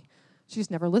top of me. She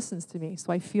just never listens to me,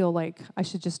 so I feel like I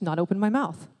should just not open my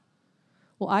mouth.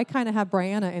 Well, I kind of have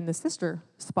Brianna in the sister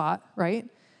spot, right?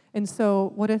 And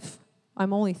so what if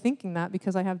I'm only thinking that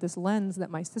because I have this lens that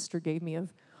my sister gave me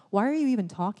of, why are you even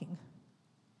talking?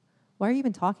 Why are you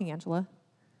even talking, Angela?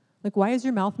 Like, why is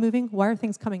your mouth moving? Why are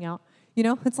things coming out?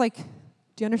 It's like, do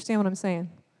you understand what I'm saying?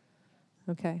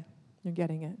 Okay, you're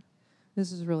getting it.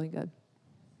 This is really good.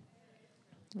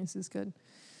 This is good.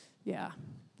 Yeah.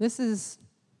 This is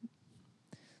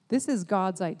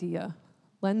God's idea.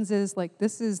 Lenses, like,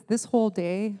 this whole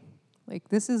day, like,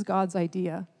 this is God's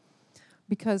idea,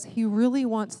 because he really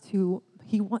wants to,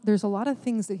 there's a lot of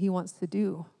things that he wants to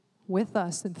do with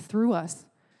us and through us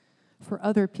for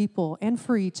other people and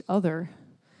for each other.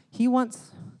 He wants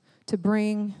to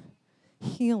bring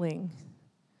healing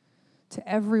to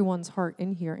everyone's heart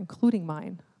in here, including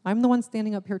mine. I'm the one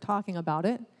standing up here talking about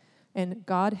it, and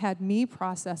God had me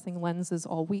processing lenses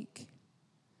all week.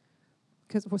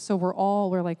 So we're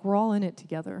all in it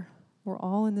together. We're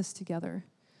all in this together.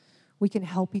 We can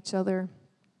help each other.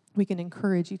 We can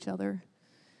encourage each other.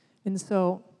 And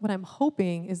so what I'm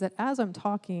hoping is that as I'm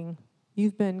talking,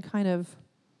 you've been kind of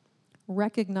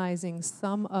recognizing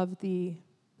some of the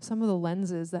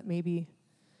lenses that maybe,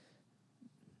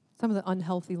 some of the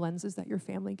unhealthy lenses that your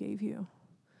family gave you.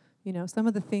 Some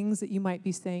of the things that you might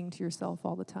be saying to yourself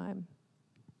all the time.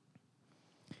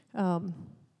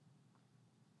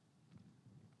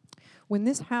 When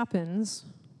this happens,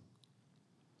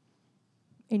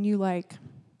 and you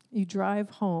drive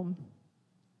home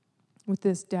with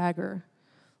this dagger,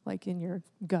 like, in your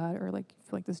gut, or like you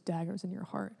feel like this dagger's in your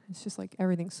heart. It's just like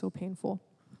everything's so painful.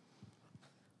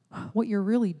 What you're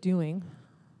really doing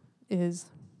is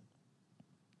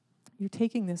you're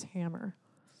taking this hammer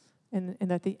and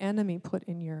that the enemy put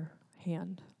in your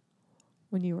hand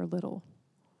when you were little.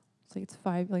 Say it's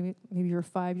maybe you're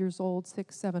 5 years old,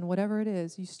 6, 7, whatever it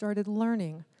is. You started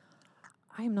learning,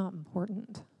 I am not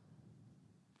important.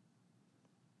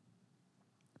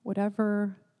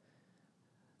 Whatever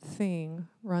thing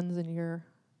runs in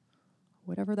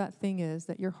whatever that thing is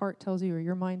that your heart tells you or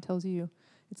your mind tells you,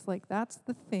 it's like that's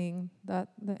the thing that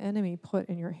the enemy put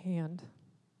in your hand.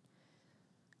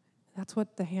 That's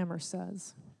what the hammer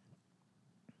says.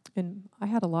 And I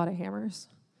had a lot of hammers.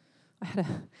 I had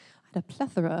a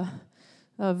plethora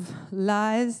of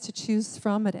lies to choose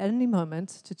from at any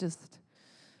moment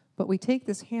but we take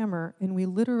this hammer and we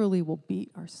literally will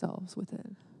beat ourselves with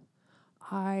it.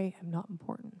 I am not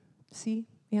important. See,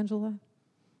 Angela,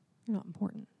 you're not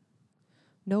important.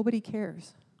 Nobody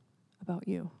cares about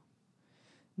you.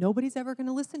 Nobody's ever going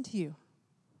to listen to you.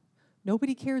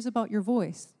 Nobody cares about your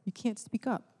voice. You can't speak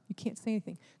up. You can't say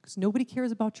anything because nobody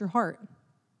cares about your heart.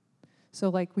 So,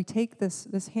 like, we take this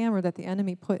hammer that the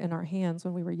enemy put in our hands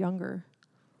when we were younger,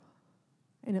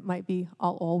 And it might be,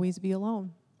 I'll always be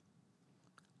alone.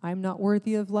 I'm not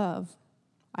worthy of love.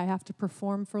 I have to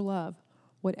perform for love.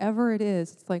 Whatever it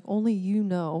is, it's like only you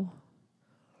know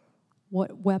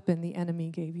what weapon the enemy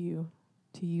gave you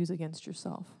to use against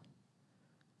yourself.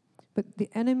 But the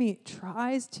enemy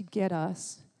tries to get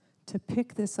us to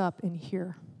pick this up in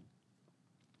here.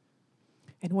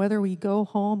 And whether we go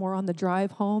home or on the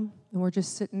drive home and we're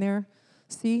just sitting there,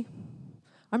 see,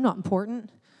 I'm not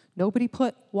important. Nobody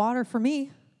put water for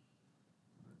me.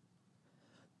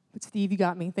 But Steve, you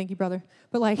got me. Thank you, brother.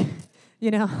 But like,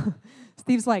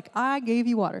 Steve's like, I gave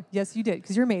you water. Yes, you did,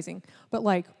 because you're amazing. But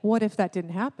like, what if that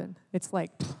didn't happen? It's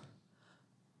like,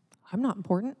 I'm not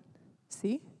important.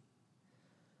 See?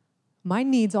 My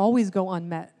needs always go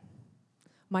unmet.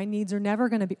 My needs are never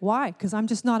going to be. Why? Because I'm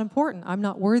just not important. I'm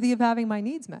not worthy of having my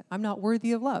needs met. I'm not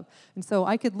worthy of love. And so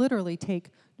I could literally take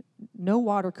no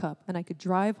water cup and I could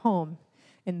drive home.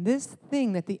 And this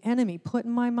thing that the enemy put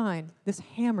in my mind, this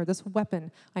hammer, this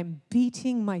weapon, I'm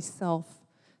beating myself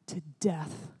to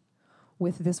death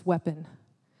with this weapon.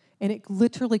 And it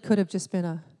literally could have just been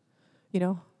a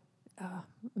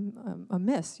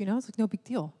miss, It's like no big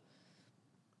deal.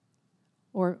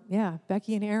 Or,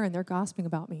 Becky and Aaron, they're gossiping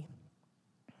about me.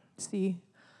 See,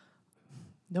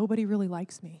 nobody really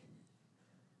likes me.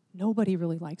 Nobody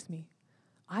really likes me.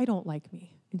 I don't like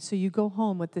me. And so you go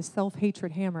home with this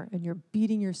self-hatred hammer and you're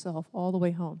beating yourself all the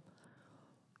way home.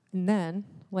 And then,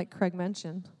 like Craig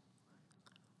mentioned,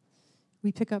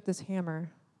 we pick up this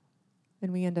hammer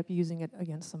and we end up using it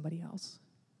against somebody else.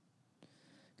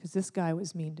 Because this guy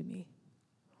was mean to me.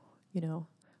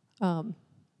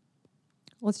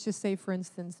 Let's just say, for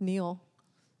instance, Neil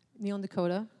and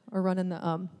Dakota are running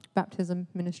the baptism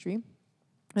ministry.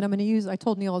 And I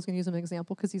told Neil I was going to use him as an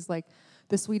example because he's like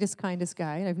the sweetest, kindest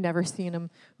guy. I've never seen him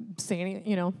say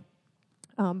anything,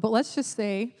 But let's just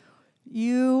say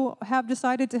you have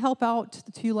decided to help out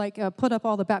to put up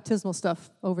all the baptismal stuff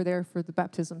over there for the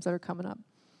baptisms that are coming up.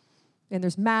 And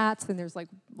there's mats and there's like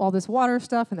all this water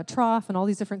stuff and the trough and all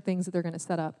these different things that they're going to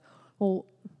set up. Well,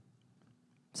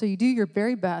 so you do your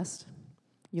very best.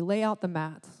 You lay out the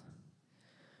mats.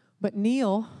 But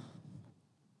Neil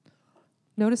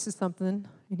notices something,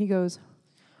 and he goes,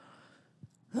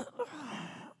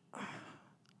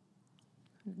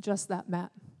 just that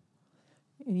mat.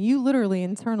 And you literally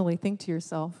internally think to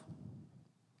yourself,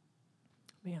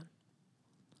 man,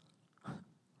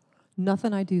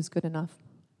 nothing I do is good enough.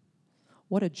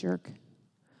 What a jerk.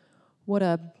 What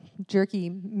a jerky,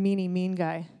 mean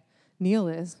guy Neil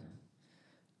is.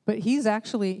 But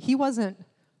he wasn't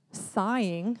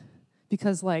sighing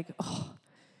because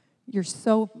you're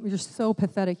so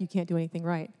pathetic you can't do anything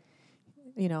right.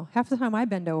 Half the time I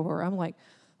bend over, I'm like,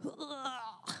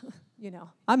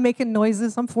 I'm making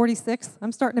noises. I'm 46.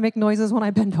 I'm starting to make noises when I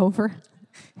bend over.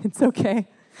 It's okay.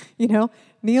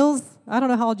 Neil's, I don't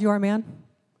know how old you are, man.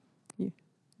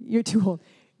 You're too old.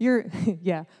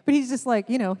 Yeah. But he's just like,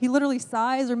 he literally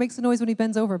sighs or makes a noise when he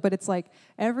bends over. But it's like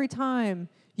every time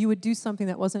you would do something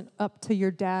that wasn't up to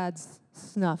your dad's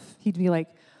snuff, he'd be like,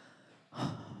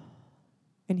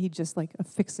 and he'd just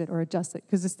fix it or adjust it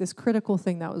because it's this critical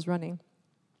thing that was running.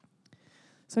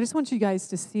 So I just want you guys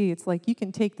to see, it's like you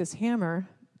can take this hammer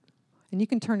and you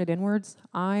can turn it inwards.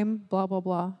 I'm blah, blah,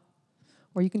 blah.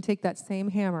 Or you can take that same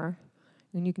hammer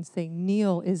and you can say,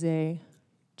 Neil is a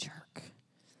jerk.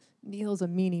 Neil's a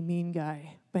mean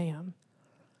guy. Bam.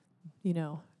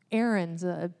 Aaron's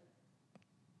a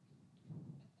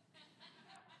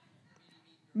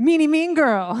mean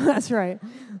girl. That's right.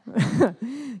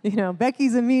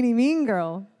 Becky's a mean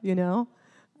girl,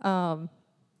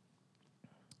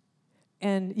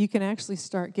 And you can actually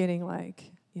start getting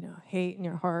hate in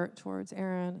your heart towards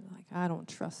Aaron. I don't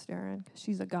trust Aaron because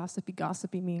she's a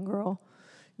gossipy mean girl.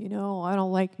 I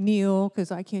don't like Neil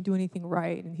because I can't do anything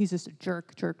right. And he's just a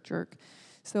jerk.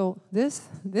 So this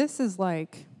is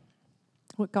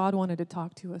what God wanted to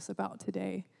talk to us about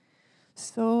today.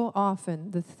 So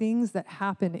often, the things that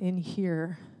happen in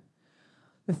here,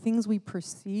 the things we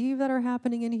perceive that are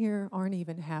happening in here aren't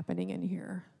even happening in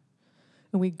here.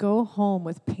 And we go home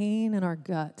with pain in our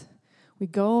gut. We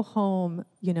go home,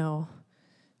 and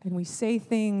we say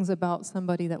things about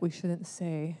somebody that we shouldn't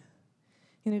say.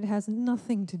 And it has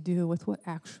nothing to do with what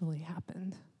actually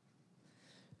happened.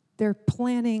 They're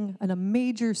planning a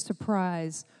major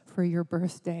surprise for your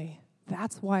birthday.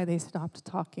 That's why they stopped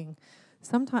talking.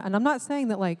 Sometimes, and I'm not saying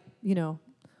that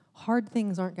hard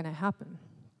things aren't going to happen.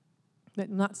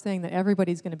 I'm not saying that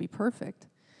everybody's going to be perfect.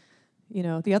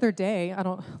 The other day,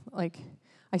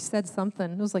 I said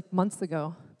something, it was months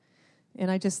ago,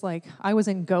 and I was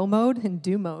in go mode and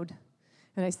do mode.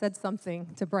 And I said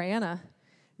something to Brianna,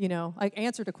 like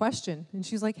answered a question. And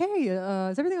she's like, hey,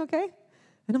 is everything okay?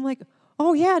 And I'm like,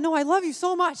 oh, yeah, no, I love you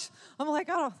so much. I'm like,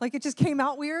 oh, like it just came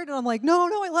out weird. And I'm like, no,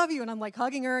 I love you. And I'm like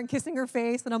hugging her and kissing her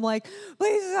face. And I'm like,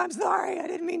 please, I'm sorry. I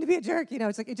didn't mean to be a jerk.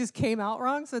 It's like it just came out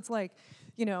wrong. So it's like,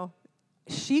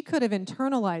 she could have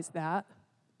internalized that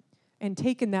and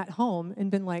taken that home and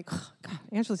been like, oh, God,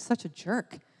 Angela's such a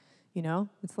jerk.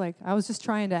 It's like I was just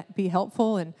trying to be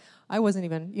helpful, and I wasn't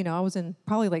even, I was in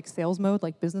probably like sales mode,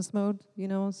 like business mode,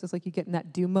 it's just like you get in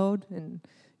that do mode, and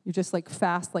you're just like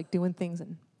fast, like doing things,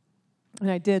 and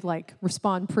I did like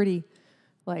respond pretty,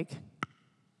 like,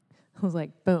 I was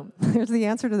like, boom, there's the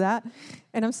answer to that.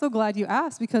 And I'm so glad you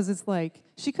asked, because it's like,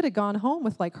 she could have gone home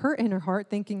with like hurt in her heart,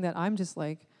 thinking that I'm just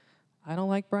like, I don't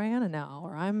like Brianna now,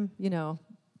 or I'm,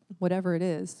 whatever it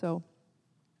is, so.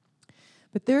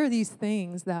 But there are these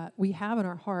things that we have in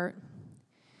our heart,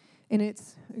 and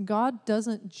God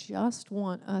doesn't just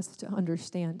want us to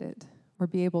understand it or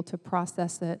be able to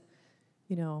process it,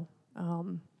 He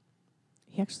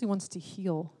actually wants to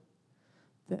heal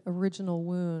the original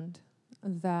wound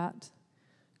that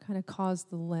kind of caused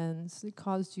the lens. It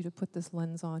caused you to put this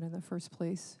lens on in the first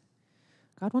place.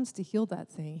 God wants to heal that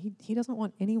thing. He doesn't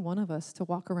want any one of us to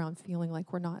walk around feeling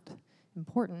like we're not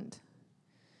important.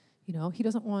 He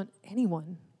doesn't want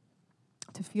anyone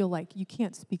to feel like you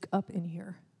can't speak up in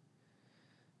here.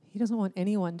 He doesn't want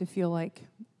anyone to feel like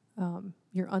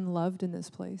you're unloved in this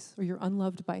place, or you're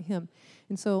unloved by Him.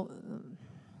 And so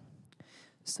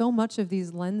much of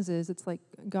these lenses, it's like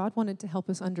God wanted to help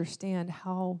us understand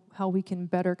how we can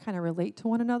better kind of relate to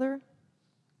one another.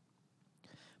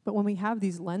 But when we have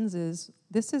these lenses,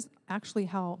 this is actually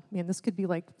how, this could be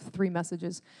like 3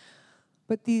 messages.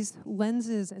 But these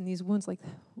lenses and these wounds, like,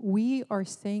 we are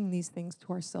saying these things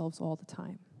to ourselves all the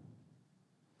time.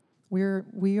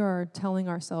 We are telling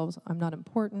ourselves, I'm not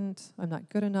important, I'm not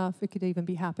good enough. It could even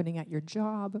be happening at your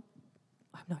job.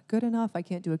 I'm not good enough, I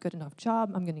can't do a good enough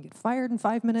job, I'm going to get fired in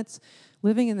 5 minutes.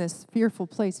 Living in this fearful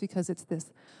place because it's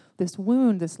this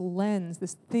wound, this lens,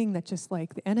 this thing that just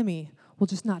like the enemy will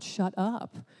just not shut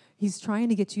up. He's trying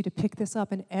to get you to pick this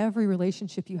up in every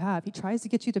relationship you have. He tries to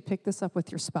get you to pick this up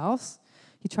with your spouse.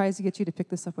 He tries to get you to pick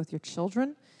this up with your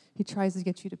children. He tries to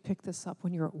get you to pick this up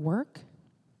when you're at work.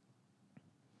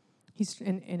 He's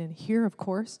and in here, of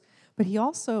course. But we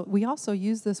also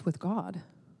use this with God.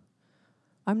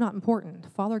 I'm not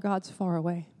important. Father God's far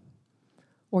away.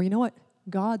 Or you know what?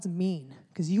 God's mean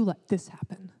because you let this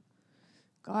happen.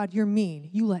 God, you're mean.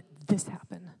 You let this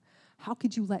happen. How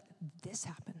could you let this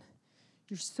happen?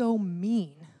 You're so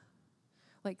mean.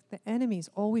 Like the enemy's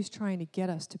always trying to get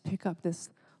us to pick up this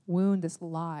wound, this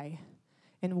lie,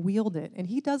 and wield it. And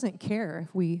he doesn't care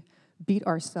if we beat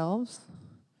ourselves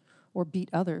or beat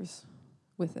others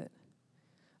with it.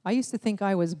 I used to think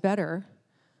I was better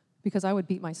because I would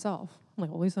beat myself. I'm like,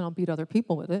 well, at least I don't beat other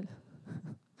people with it.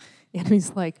 And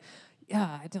he's like,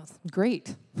 yeah,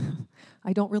 great.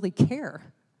 I don't really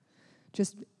care.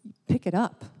 Just pick it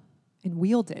up and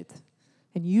wield it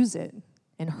and use it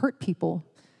and hurt people,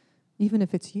 even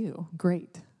if it's you.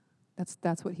 Great.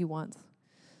 That's what he wants.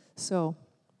 So,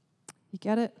 you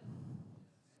get it?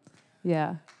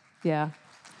 Yeah.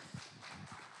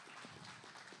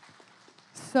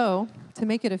 So, to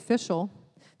make it official,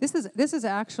 this is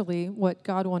actually what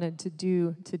God wanted to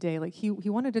do today. Like he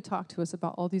wanted to talk to us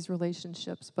about all these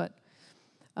relationships, but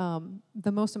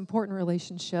the most important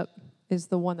relationship is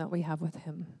the one that we have with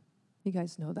Him. You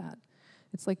guys know that.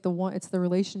 It's like it's the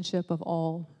relationship of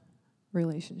all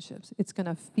relationships. It's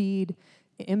going to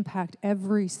impact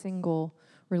every single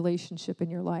relationship in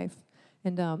your life.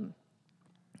 And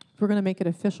we're going to make it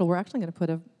official. We're actually going to put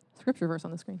a scripture verse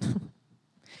on the screen.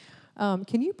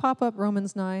 Can you pop up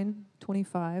Romans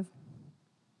 9:25?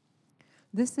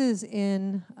 This is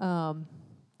in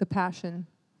the Passion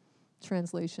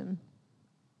Translation.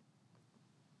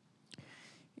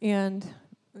 And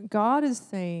God is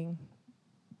saying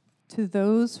to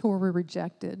those who were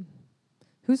rejected,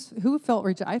 who felt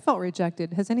rejected? I felt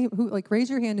rejected. Raise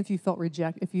your hand if you felt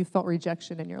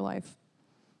rejection in your life?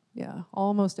 Yeah,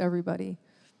 almost everybody.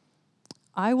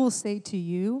 I will say to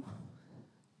you,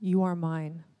 you are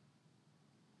mine.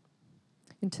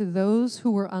 And to those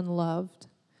who were unloved,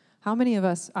 how many of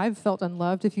us, I've felt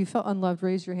unloved. If you felt unloved,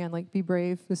 raise your hand, be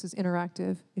brave. This is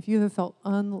interactive. If you have felt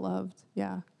unloved,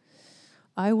 yeah.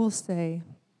 I will say,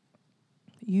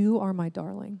 you are my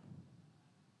darling.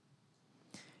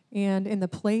 And in the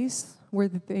place where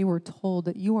they were told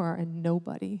that you are a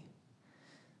nobody,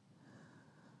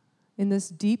 in this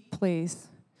deep place,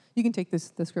 you can take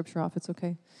the scripture off, it's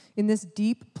okay. In this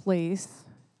deep place,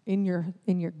 in your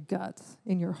guts,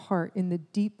 in your heart, in the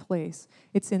deep place,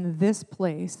 it's in this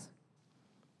place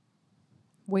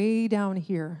way down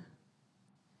here.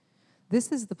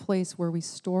 This is the place where we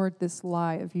stored this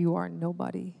lie of you are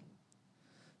nobody,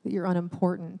 that you're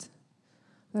unimportant,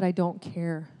 that I don't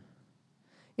care.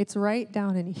 It's right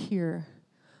down in here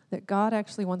that God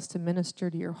actually wants to minister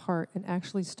to your heart and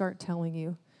actually start telling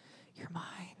you, you're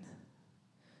mine.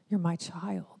 You're my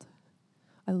child.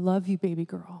 I love you, baby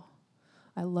girl.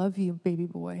 I love you, baby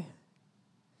boy.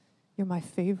 You're my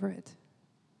favorite.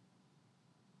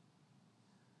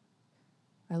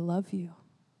 I love you.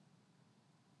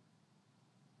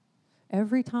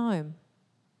 Every time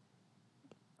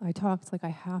I talk, it's like I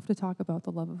have to talk about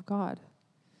the love of God.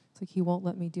 It's like he won't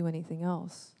let me do anything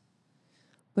else.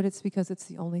 But it's because it's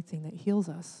the only thing that heals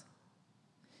us.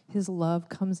 His love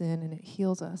comes in and it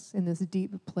heals us in this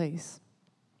deep place.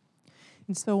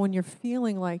 And so when you're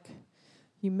feeling like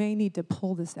you may need to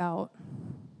pull this out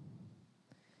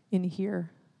in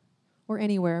here or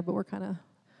anywhere, but we're kind of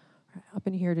up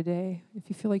in here today, if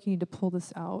you feel like you need to pull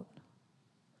this out,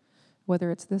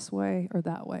 whether it's this way or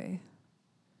that way,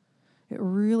 it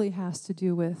really has to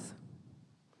do with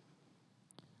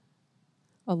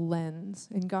a lens.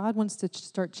 And God wants to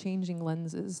start changing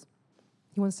lenses.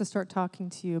 He wants to start talking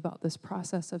to you about this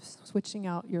process of switching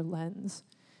out your lens.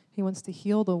 He wants to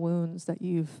heal the wounds that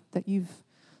you've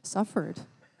suffered.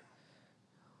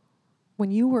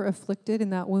 When you were afflicted in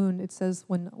that wound, it says,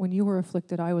 when you were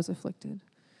afflicted, I was afflicted.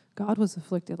 God was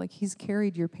afflicted. Like he's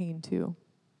carried your pain too.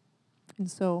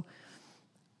 And so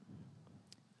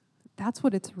that's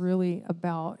what it's really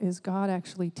about, is God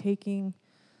actually taking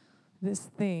this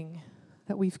thing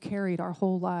that we've carried our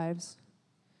whole lives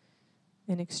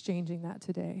and exchanging that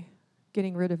today,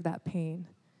 getting rid of that pain.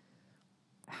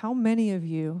 How many of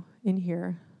you in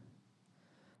here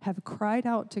have cried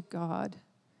out to God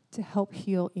to help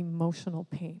heal emotional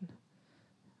pain?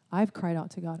 I've cried out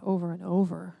to God over and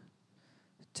over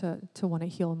to want to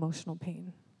heal emotional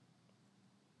pain.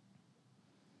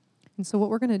 And so what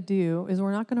we're going to do is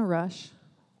we're not going to rush.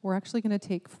 We're actually going to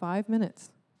take 5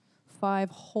 minutes, 5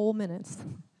 whole minutes.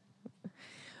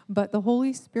 But the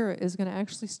Holy Spirit is going to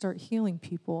actually start healing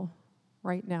people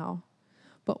right now.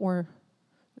 But we're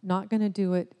not going to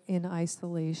do it in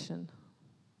isolation.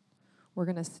 We're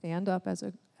going to stand up as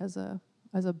a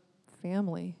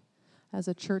family, as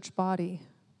a church body.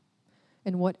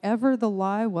 And whatever the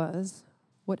lie was,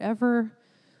 whatever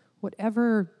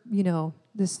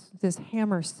this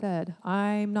hammer said,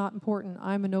 I'm not important,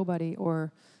 I'm a nobody,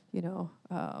 or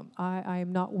I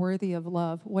am not worthy of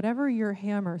love. Whatever your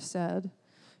hammer said,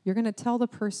 you're going to tell the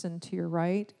person to your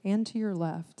right and to your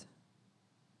left.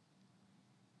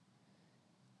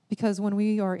 Because when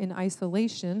we are in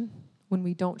isolation, when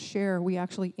we don't share, we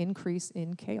actually increase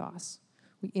in chaos.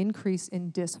 We increase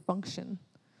in dysfunction.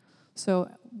 So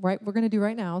we're going to do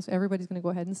right now, so everybody's going to go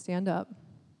ahead and stand up.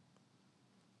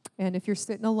 And if you're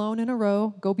sitting alone in a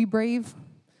row, go be brave.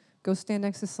 Go stand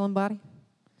next to somebody.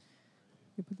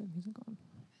 You put that music on.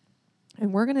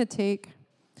 And we're going to take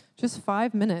just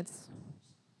 5 minutes.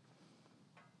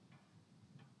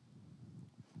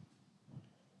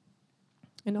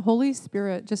 And the Holy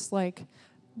Spirit, just like,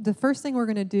 the first thing we're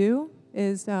going to do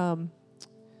is,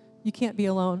 you can't be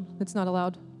alone. It's not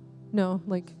allowed. No,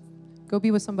 like, go be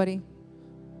with somebody.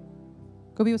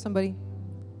 Go be with somebody.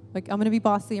 Like, I'm going to be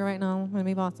bossy right now. I'm going to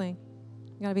be bossy.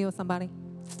 You got to be with somebody.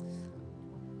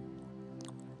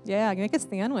 Yeah, make a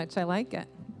sandwich. I like it.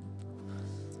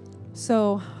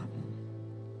 So,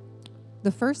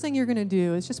 the first thing you're going to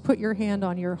do is just put your hand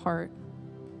on your heart.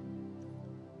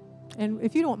 And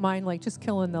if you don't mind, like, just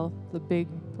killing the big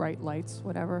bright lights,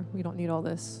 whatever. We don't need all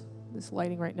this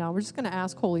lighting right now. We're just going to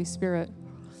ask Holy Spirit,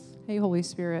 hey, Holy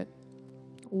Spirit,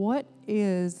 what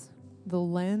is the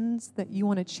lens that you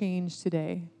want to change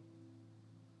today?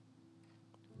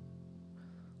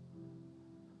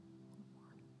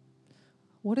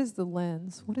 What is the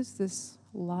lens? What is this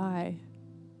lie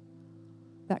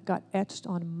that got etched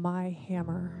on my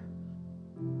hammer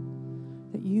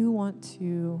that you want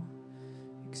to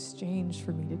exchange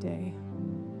for me today?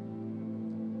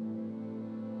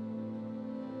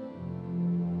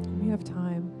 We have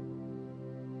time.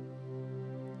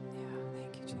 Yeah,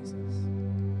 thank you, Jesus.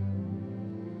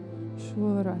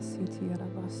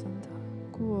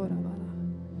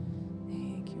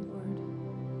 Thank you, Lord.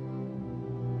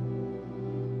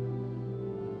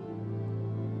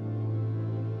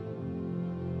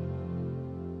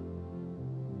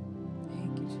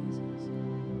 Thank you, Jesus.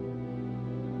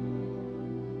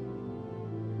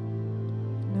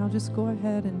 Now just go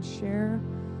ahead and share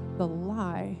the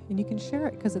lie. And you can share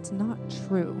it because it's not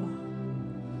true.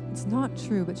 It's not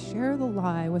true, but share the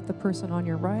lie with the person on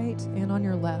your right and on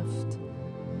your left.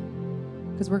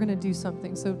 because we're going to do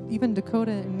something. So even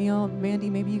Dakota and Neil, Mandy,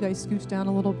 maybe you guys scooch down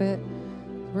a little bit.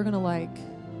 We're going to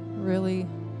really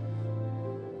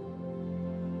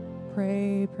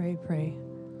pray.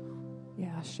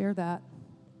 Yeah, share that.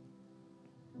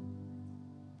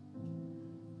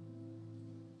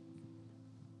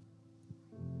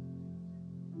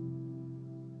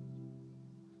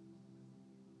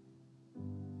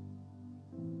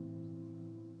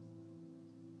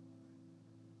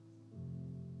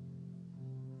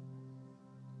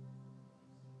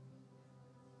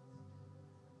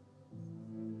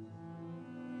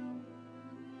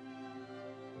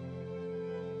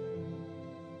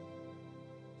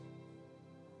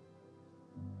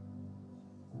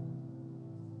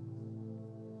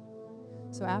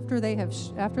 So after they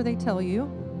tell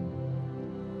you,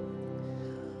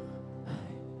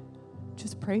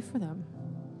 just pray for them.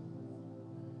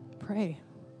 Pray.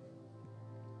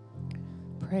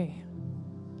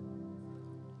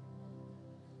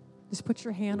 Just put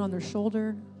your hand on their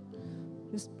shoulder.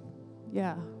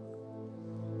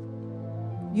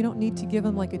 You don't need to give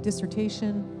them like a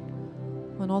dissertation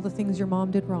on all the things your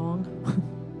mom did wrong,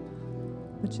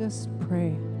 but just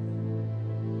pray.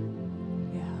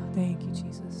 Thank you,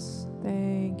 Jesus.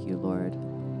 Thank you, Lord.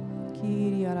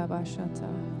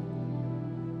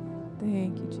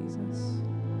 Thank you, Jesus.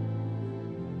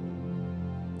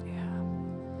 Yeah.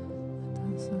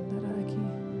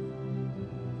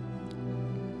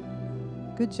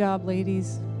 Good job,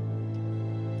 ladies.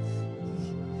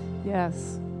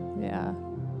 Yes. Yeah.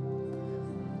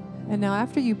 And now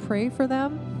after you pray for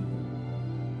them,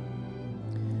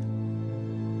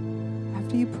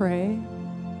 after you pray,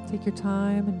 take your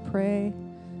time and pray.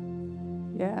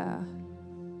 Yeah.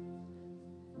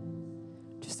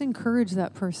 Just encourage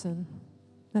that person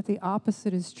that the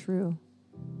opposite is true.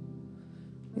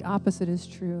 The opposite is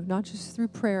true, not just through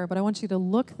prayer, but I want you to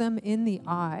look them in the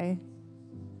eye,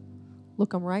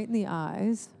 look them right in the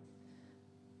eyes,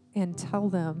 and tell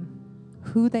them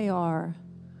who they are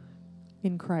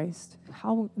in Christ,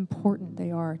 how important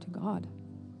they are to God.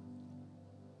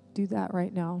 Do that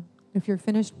right now. If you're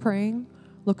finished praying,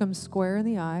 look them square in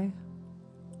the eye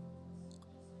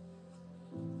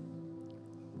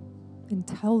and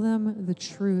tell them the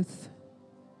truth.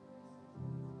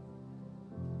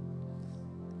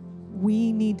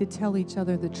 We need to tell each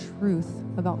other the truth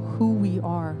about who we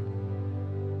are.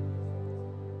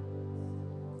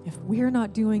 If we're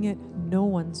not doing it, no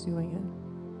one's doing it.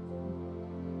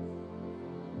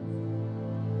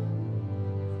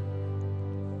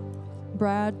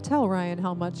 Brad, tell Ryan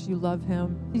how much you love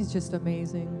him. He's just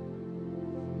amazing.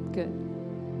 Good.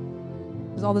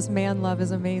 Because all this man love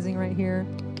is amazing right here.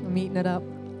 I'm eating it up.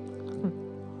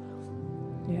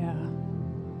 Yeah.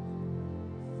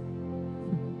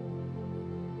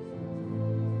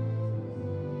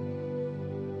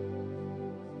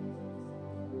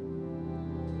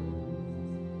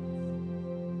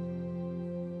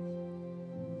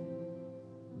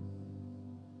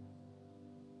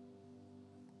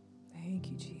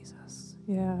 Thank you, Jesus.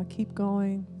 Yeah, keep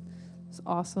going. It's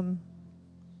awesome.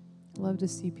 Love to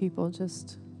see people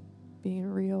just being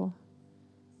real.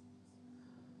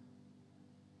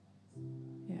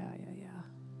 Yeah.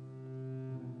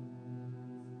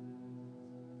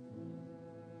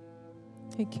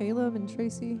 Hey, Caleb and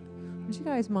Tracy, would you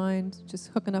guys mind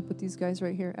just hooking up with these guys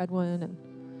right here, Edwin,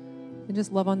 and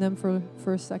just love on them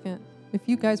for a second? If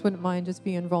you guys wouldn't mind just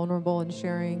being vulnerable and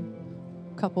sharing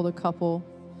couple to couple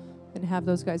and have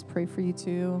those guys pray for you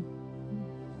too.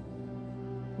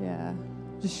 Yeah.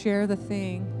 Just share the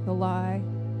thing, the lie.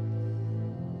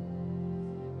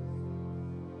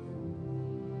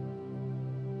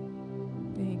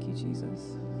 Thank you,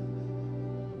 Jesus.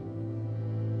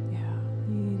 Yeah.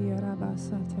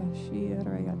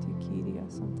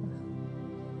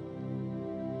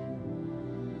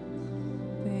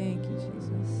 Thank you,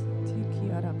 Jesus.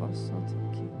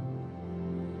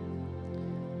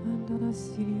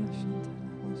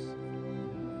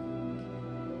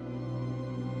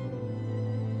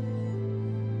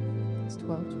 It's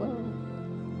 12:12.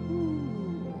 Ooh.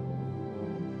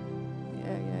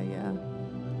 Yeah.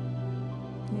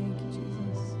 Thank you,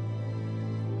 Jesus.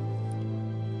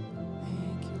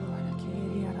 Thank you,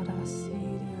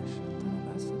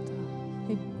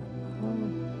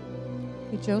 Lord.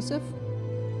 Hey, Joseph,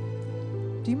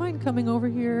 do you mind coming over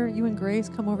here? You and Grace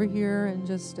come over here and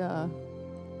just come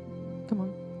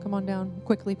on down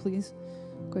quickly, please.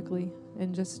 Quickly.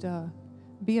 And just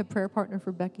be a prayer partner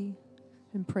for Becky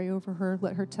and pray over her.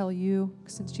 Let her tell you,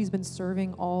 since she's been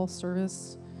serving all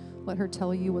service, let her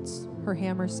tell you what her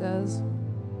hammer says.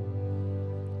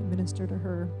 And minister to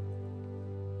her.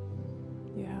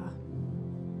 Yeah.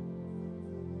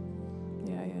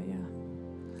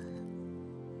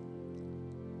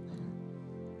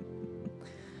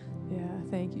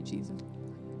 Thank you, Jesus.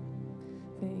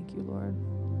 Thank you, Lord.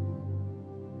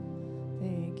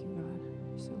 Thank you, God.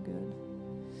 You're so good.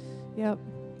 Yep.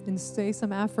 And say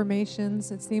some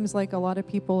affirmations. It seems like a lot of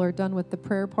people are done with the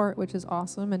prayer part, which is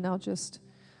awesome. And now just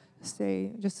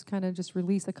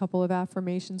release a couple of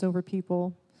affirmations over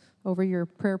people, over your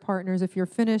prayer partners. If you're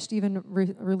finished even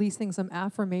releasing some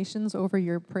affirmations over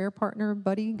your prayer partner,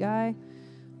 buddy, guy,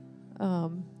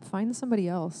 find somebody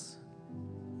else.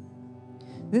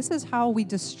 This is how we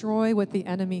destroy what the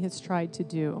enemy has tried to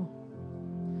do.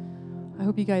 I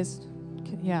hope you guys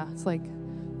it's like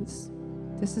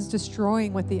this is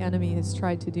destroying what the enemy has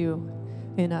tried to do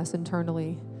in us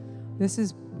internally. This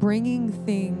is bringing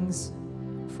things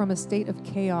from a state of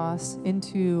chaos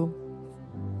into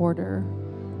order.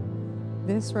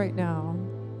 This right now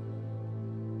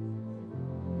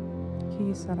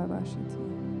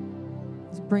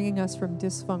is bringing us from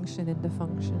dysfunction into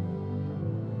function.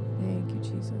 Thank you,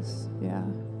 Jesus. Yeah.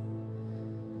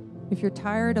 If you're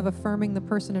tired of affirming the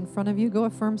person in front of you, go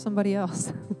affirm somebody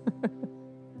else.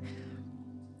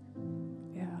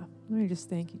 Yeah. Let me just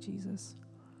thank you, Jesus.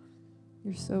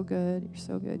 You're so good. You're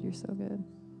so good. You're so good.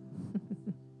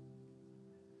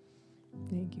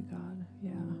 Thank you, God.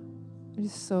 Yeah. I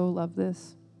just so love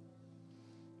this.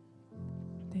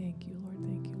 Thank you, Lord.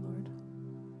 Thank you, Lord.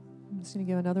 I'm just going to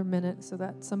give another minute so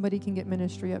that somebody can get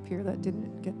ministry up here that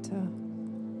didn't get to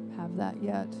have that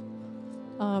yet.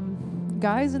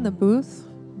 Guys in the booth,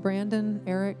 Brandon,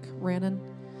 Eric, Rannon,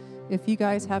 if you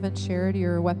guys haven't shared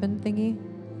your weapon thingy,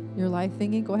 your life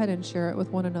thingy, go ahead and share it with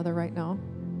one another right now.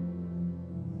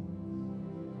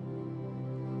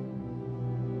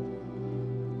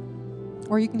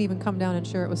 Or you can even come down and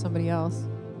share it with somebody else.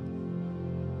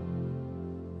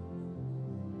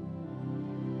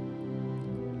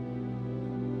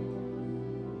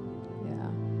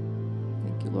 Yeah.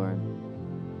 Thank you, Lord.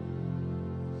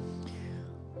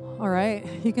 All right.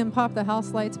 You can pop the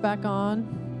house lights back on.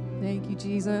 Thank you,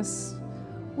 Jesus.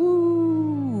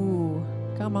 Woo!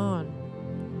 Come on.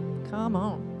 Come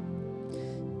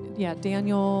on. Yeah,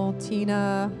 Daniel,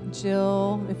 Tina,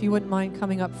 Jill, if you wouldn't mind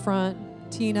coming up front.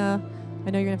 Tina, I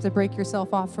know you're going to have to break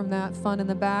yourself off from that fun in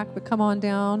the back, but come on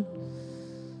down.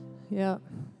 Yeah,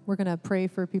 we're going to pray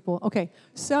for people. Okay,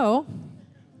 so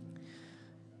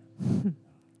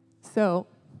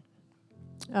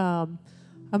I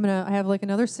have like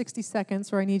another 60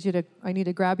 seconds where I need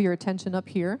to grab your attention up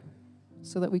here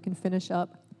so that we can finish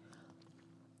up.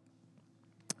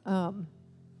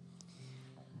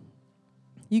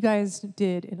 You guys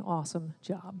did an awesome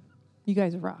job. You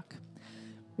guys rock.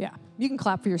 Yeah, you can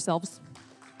clap for yourselves.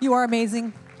 You are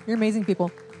amazing. You're amazing people.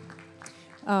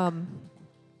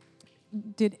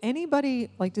 Did anybody,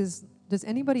 does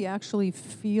anybody actually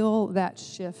feel that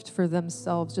shift for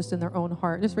themselves just in their own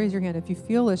heart? Just raise your hand if you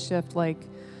feel a shift,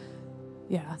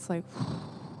 it's like,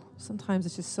 sometimes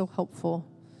it's just so helpful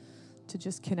to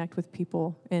just connect with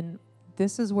people. And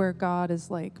this is where God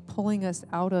is pulling us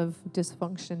out of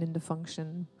dysfunction into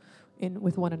function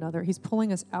with one another. He's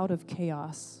pulling us out of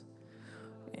chaos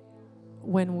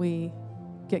when we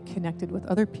get connected with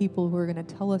other people who are going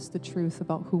to tell us the truth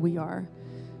about who we are.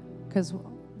 Because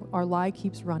our lie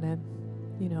keeps running,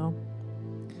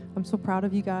 I'm so proud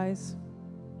of you guys.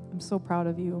 I'm so proud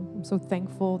of you. I'm so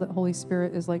thankful that Holy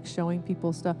Spirit is showing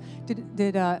people stuff.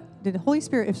 Did Holy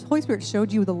Spirit, if Holy Spirit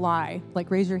showed you the lie,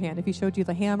 raise your hand. If he showed you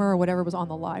the hammer or whatever was on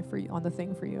the lie for you, on the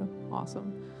thing for you,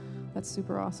 awesome. That's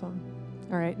super awesome.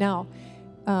 All right, now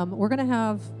we're going to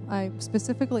have, I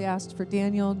specifically asked for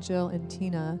Daniel, Jill, and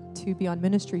Tina to be on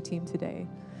ministry team today.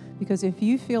 Because if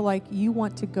you feel like you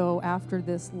want to go after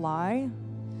this lie,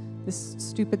 this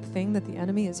stupid thing that the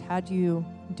enemy has had you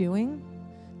doing,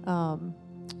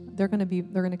 they're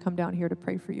going to come down here to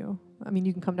pray for you. I mean,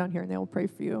 you can come down here and they will pray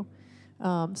for you. So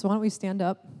why don't we stand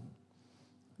up? Why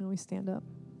don't we stand up?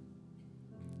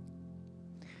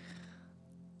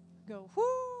 Go,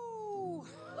 whoo!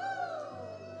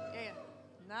 Yeah,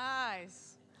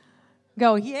 nice.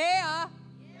 Go, yeah!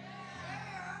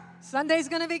 Sunday's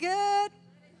going to be good.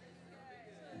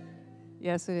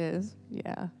 Yes, it is.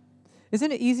 Yeah.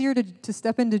 Isn't it easier to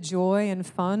step into joy and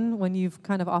fun when you've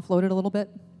kind of offloaded a little bit?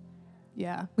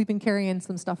 Yeah. We've been carrying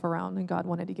some stuff around, and God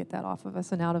wanted to get that off of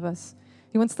us and out of us.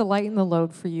 He wants to lighten the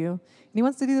load for you, and he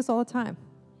wants to do this all the time.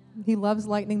 He loves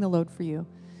lightening the load for you.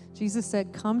 Jesus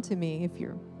said, come to me if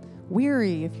you're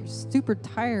weary, if you're super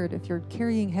tired, if you're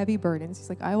carrying heavy burdens. He's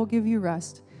like, I will give you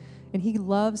rest. And he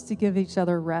loves to give each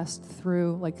other rest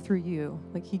through you.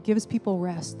 He gives people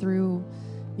rest through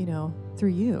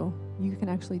you. You can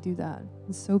actually do that.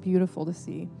 It's so beautiful to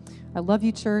see. I love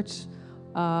you, church.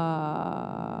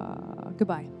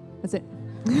 Goodbye. That's it.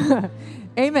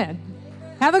 Amen.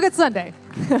 Have a good Sunday.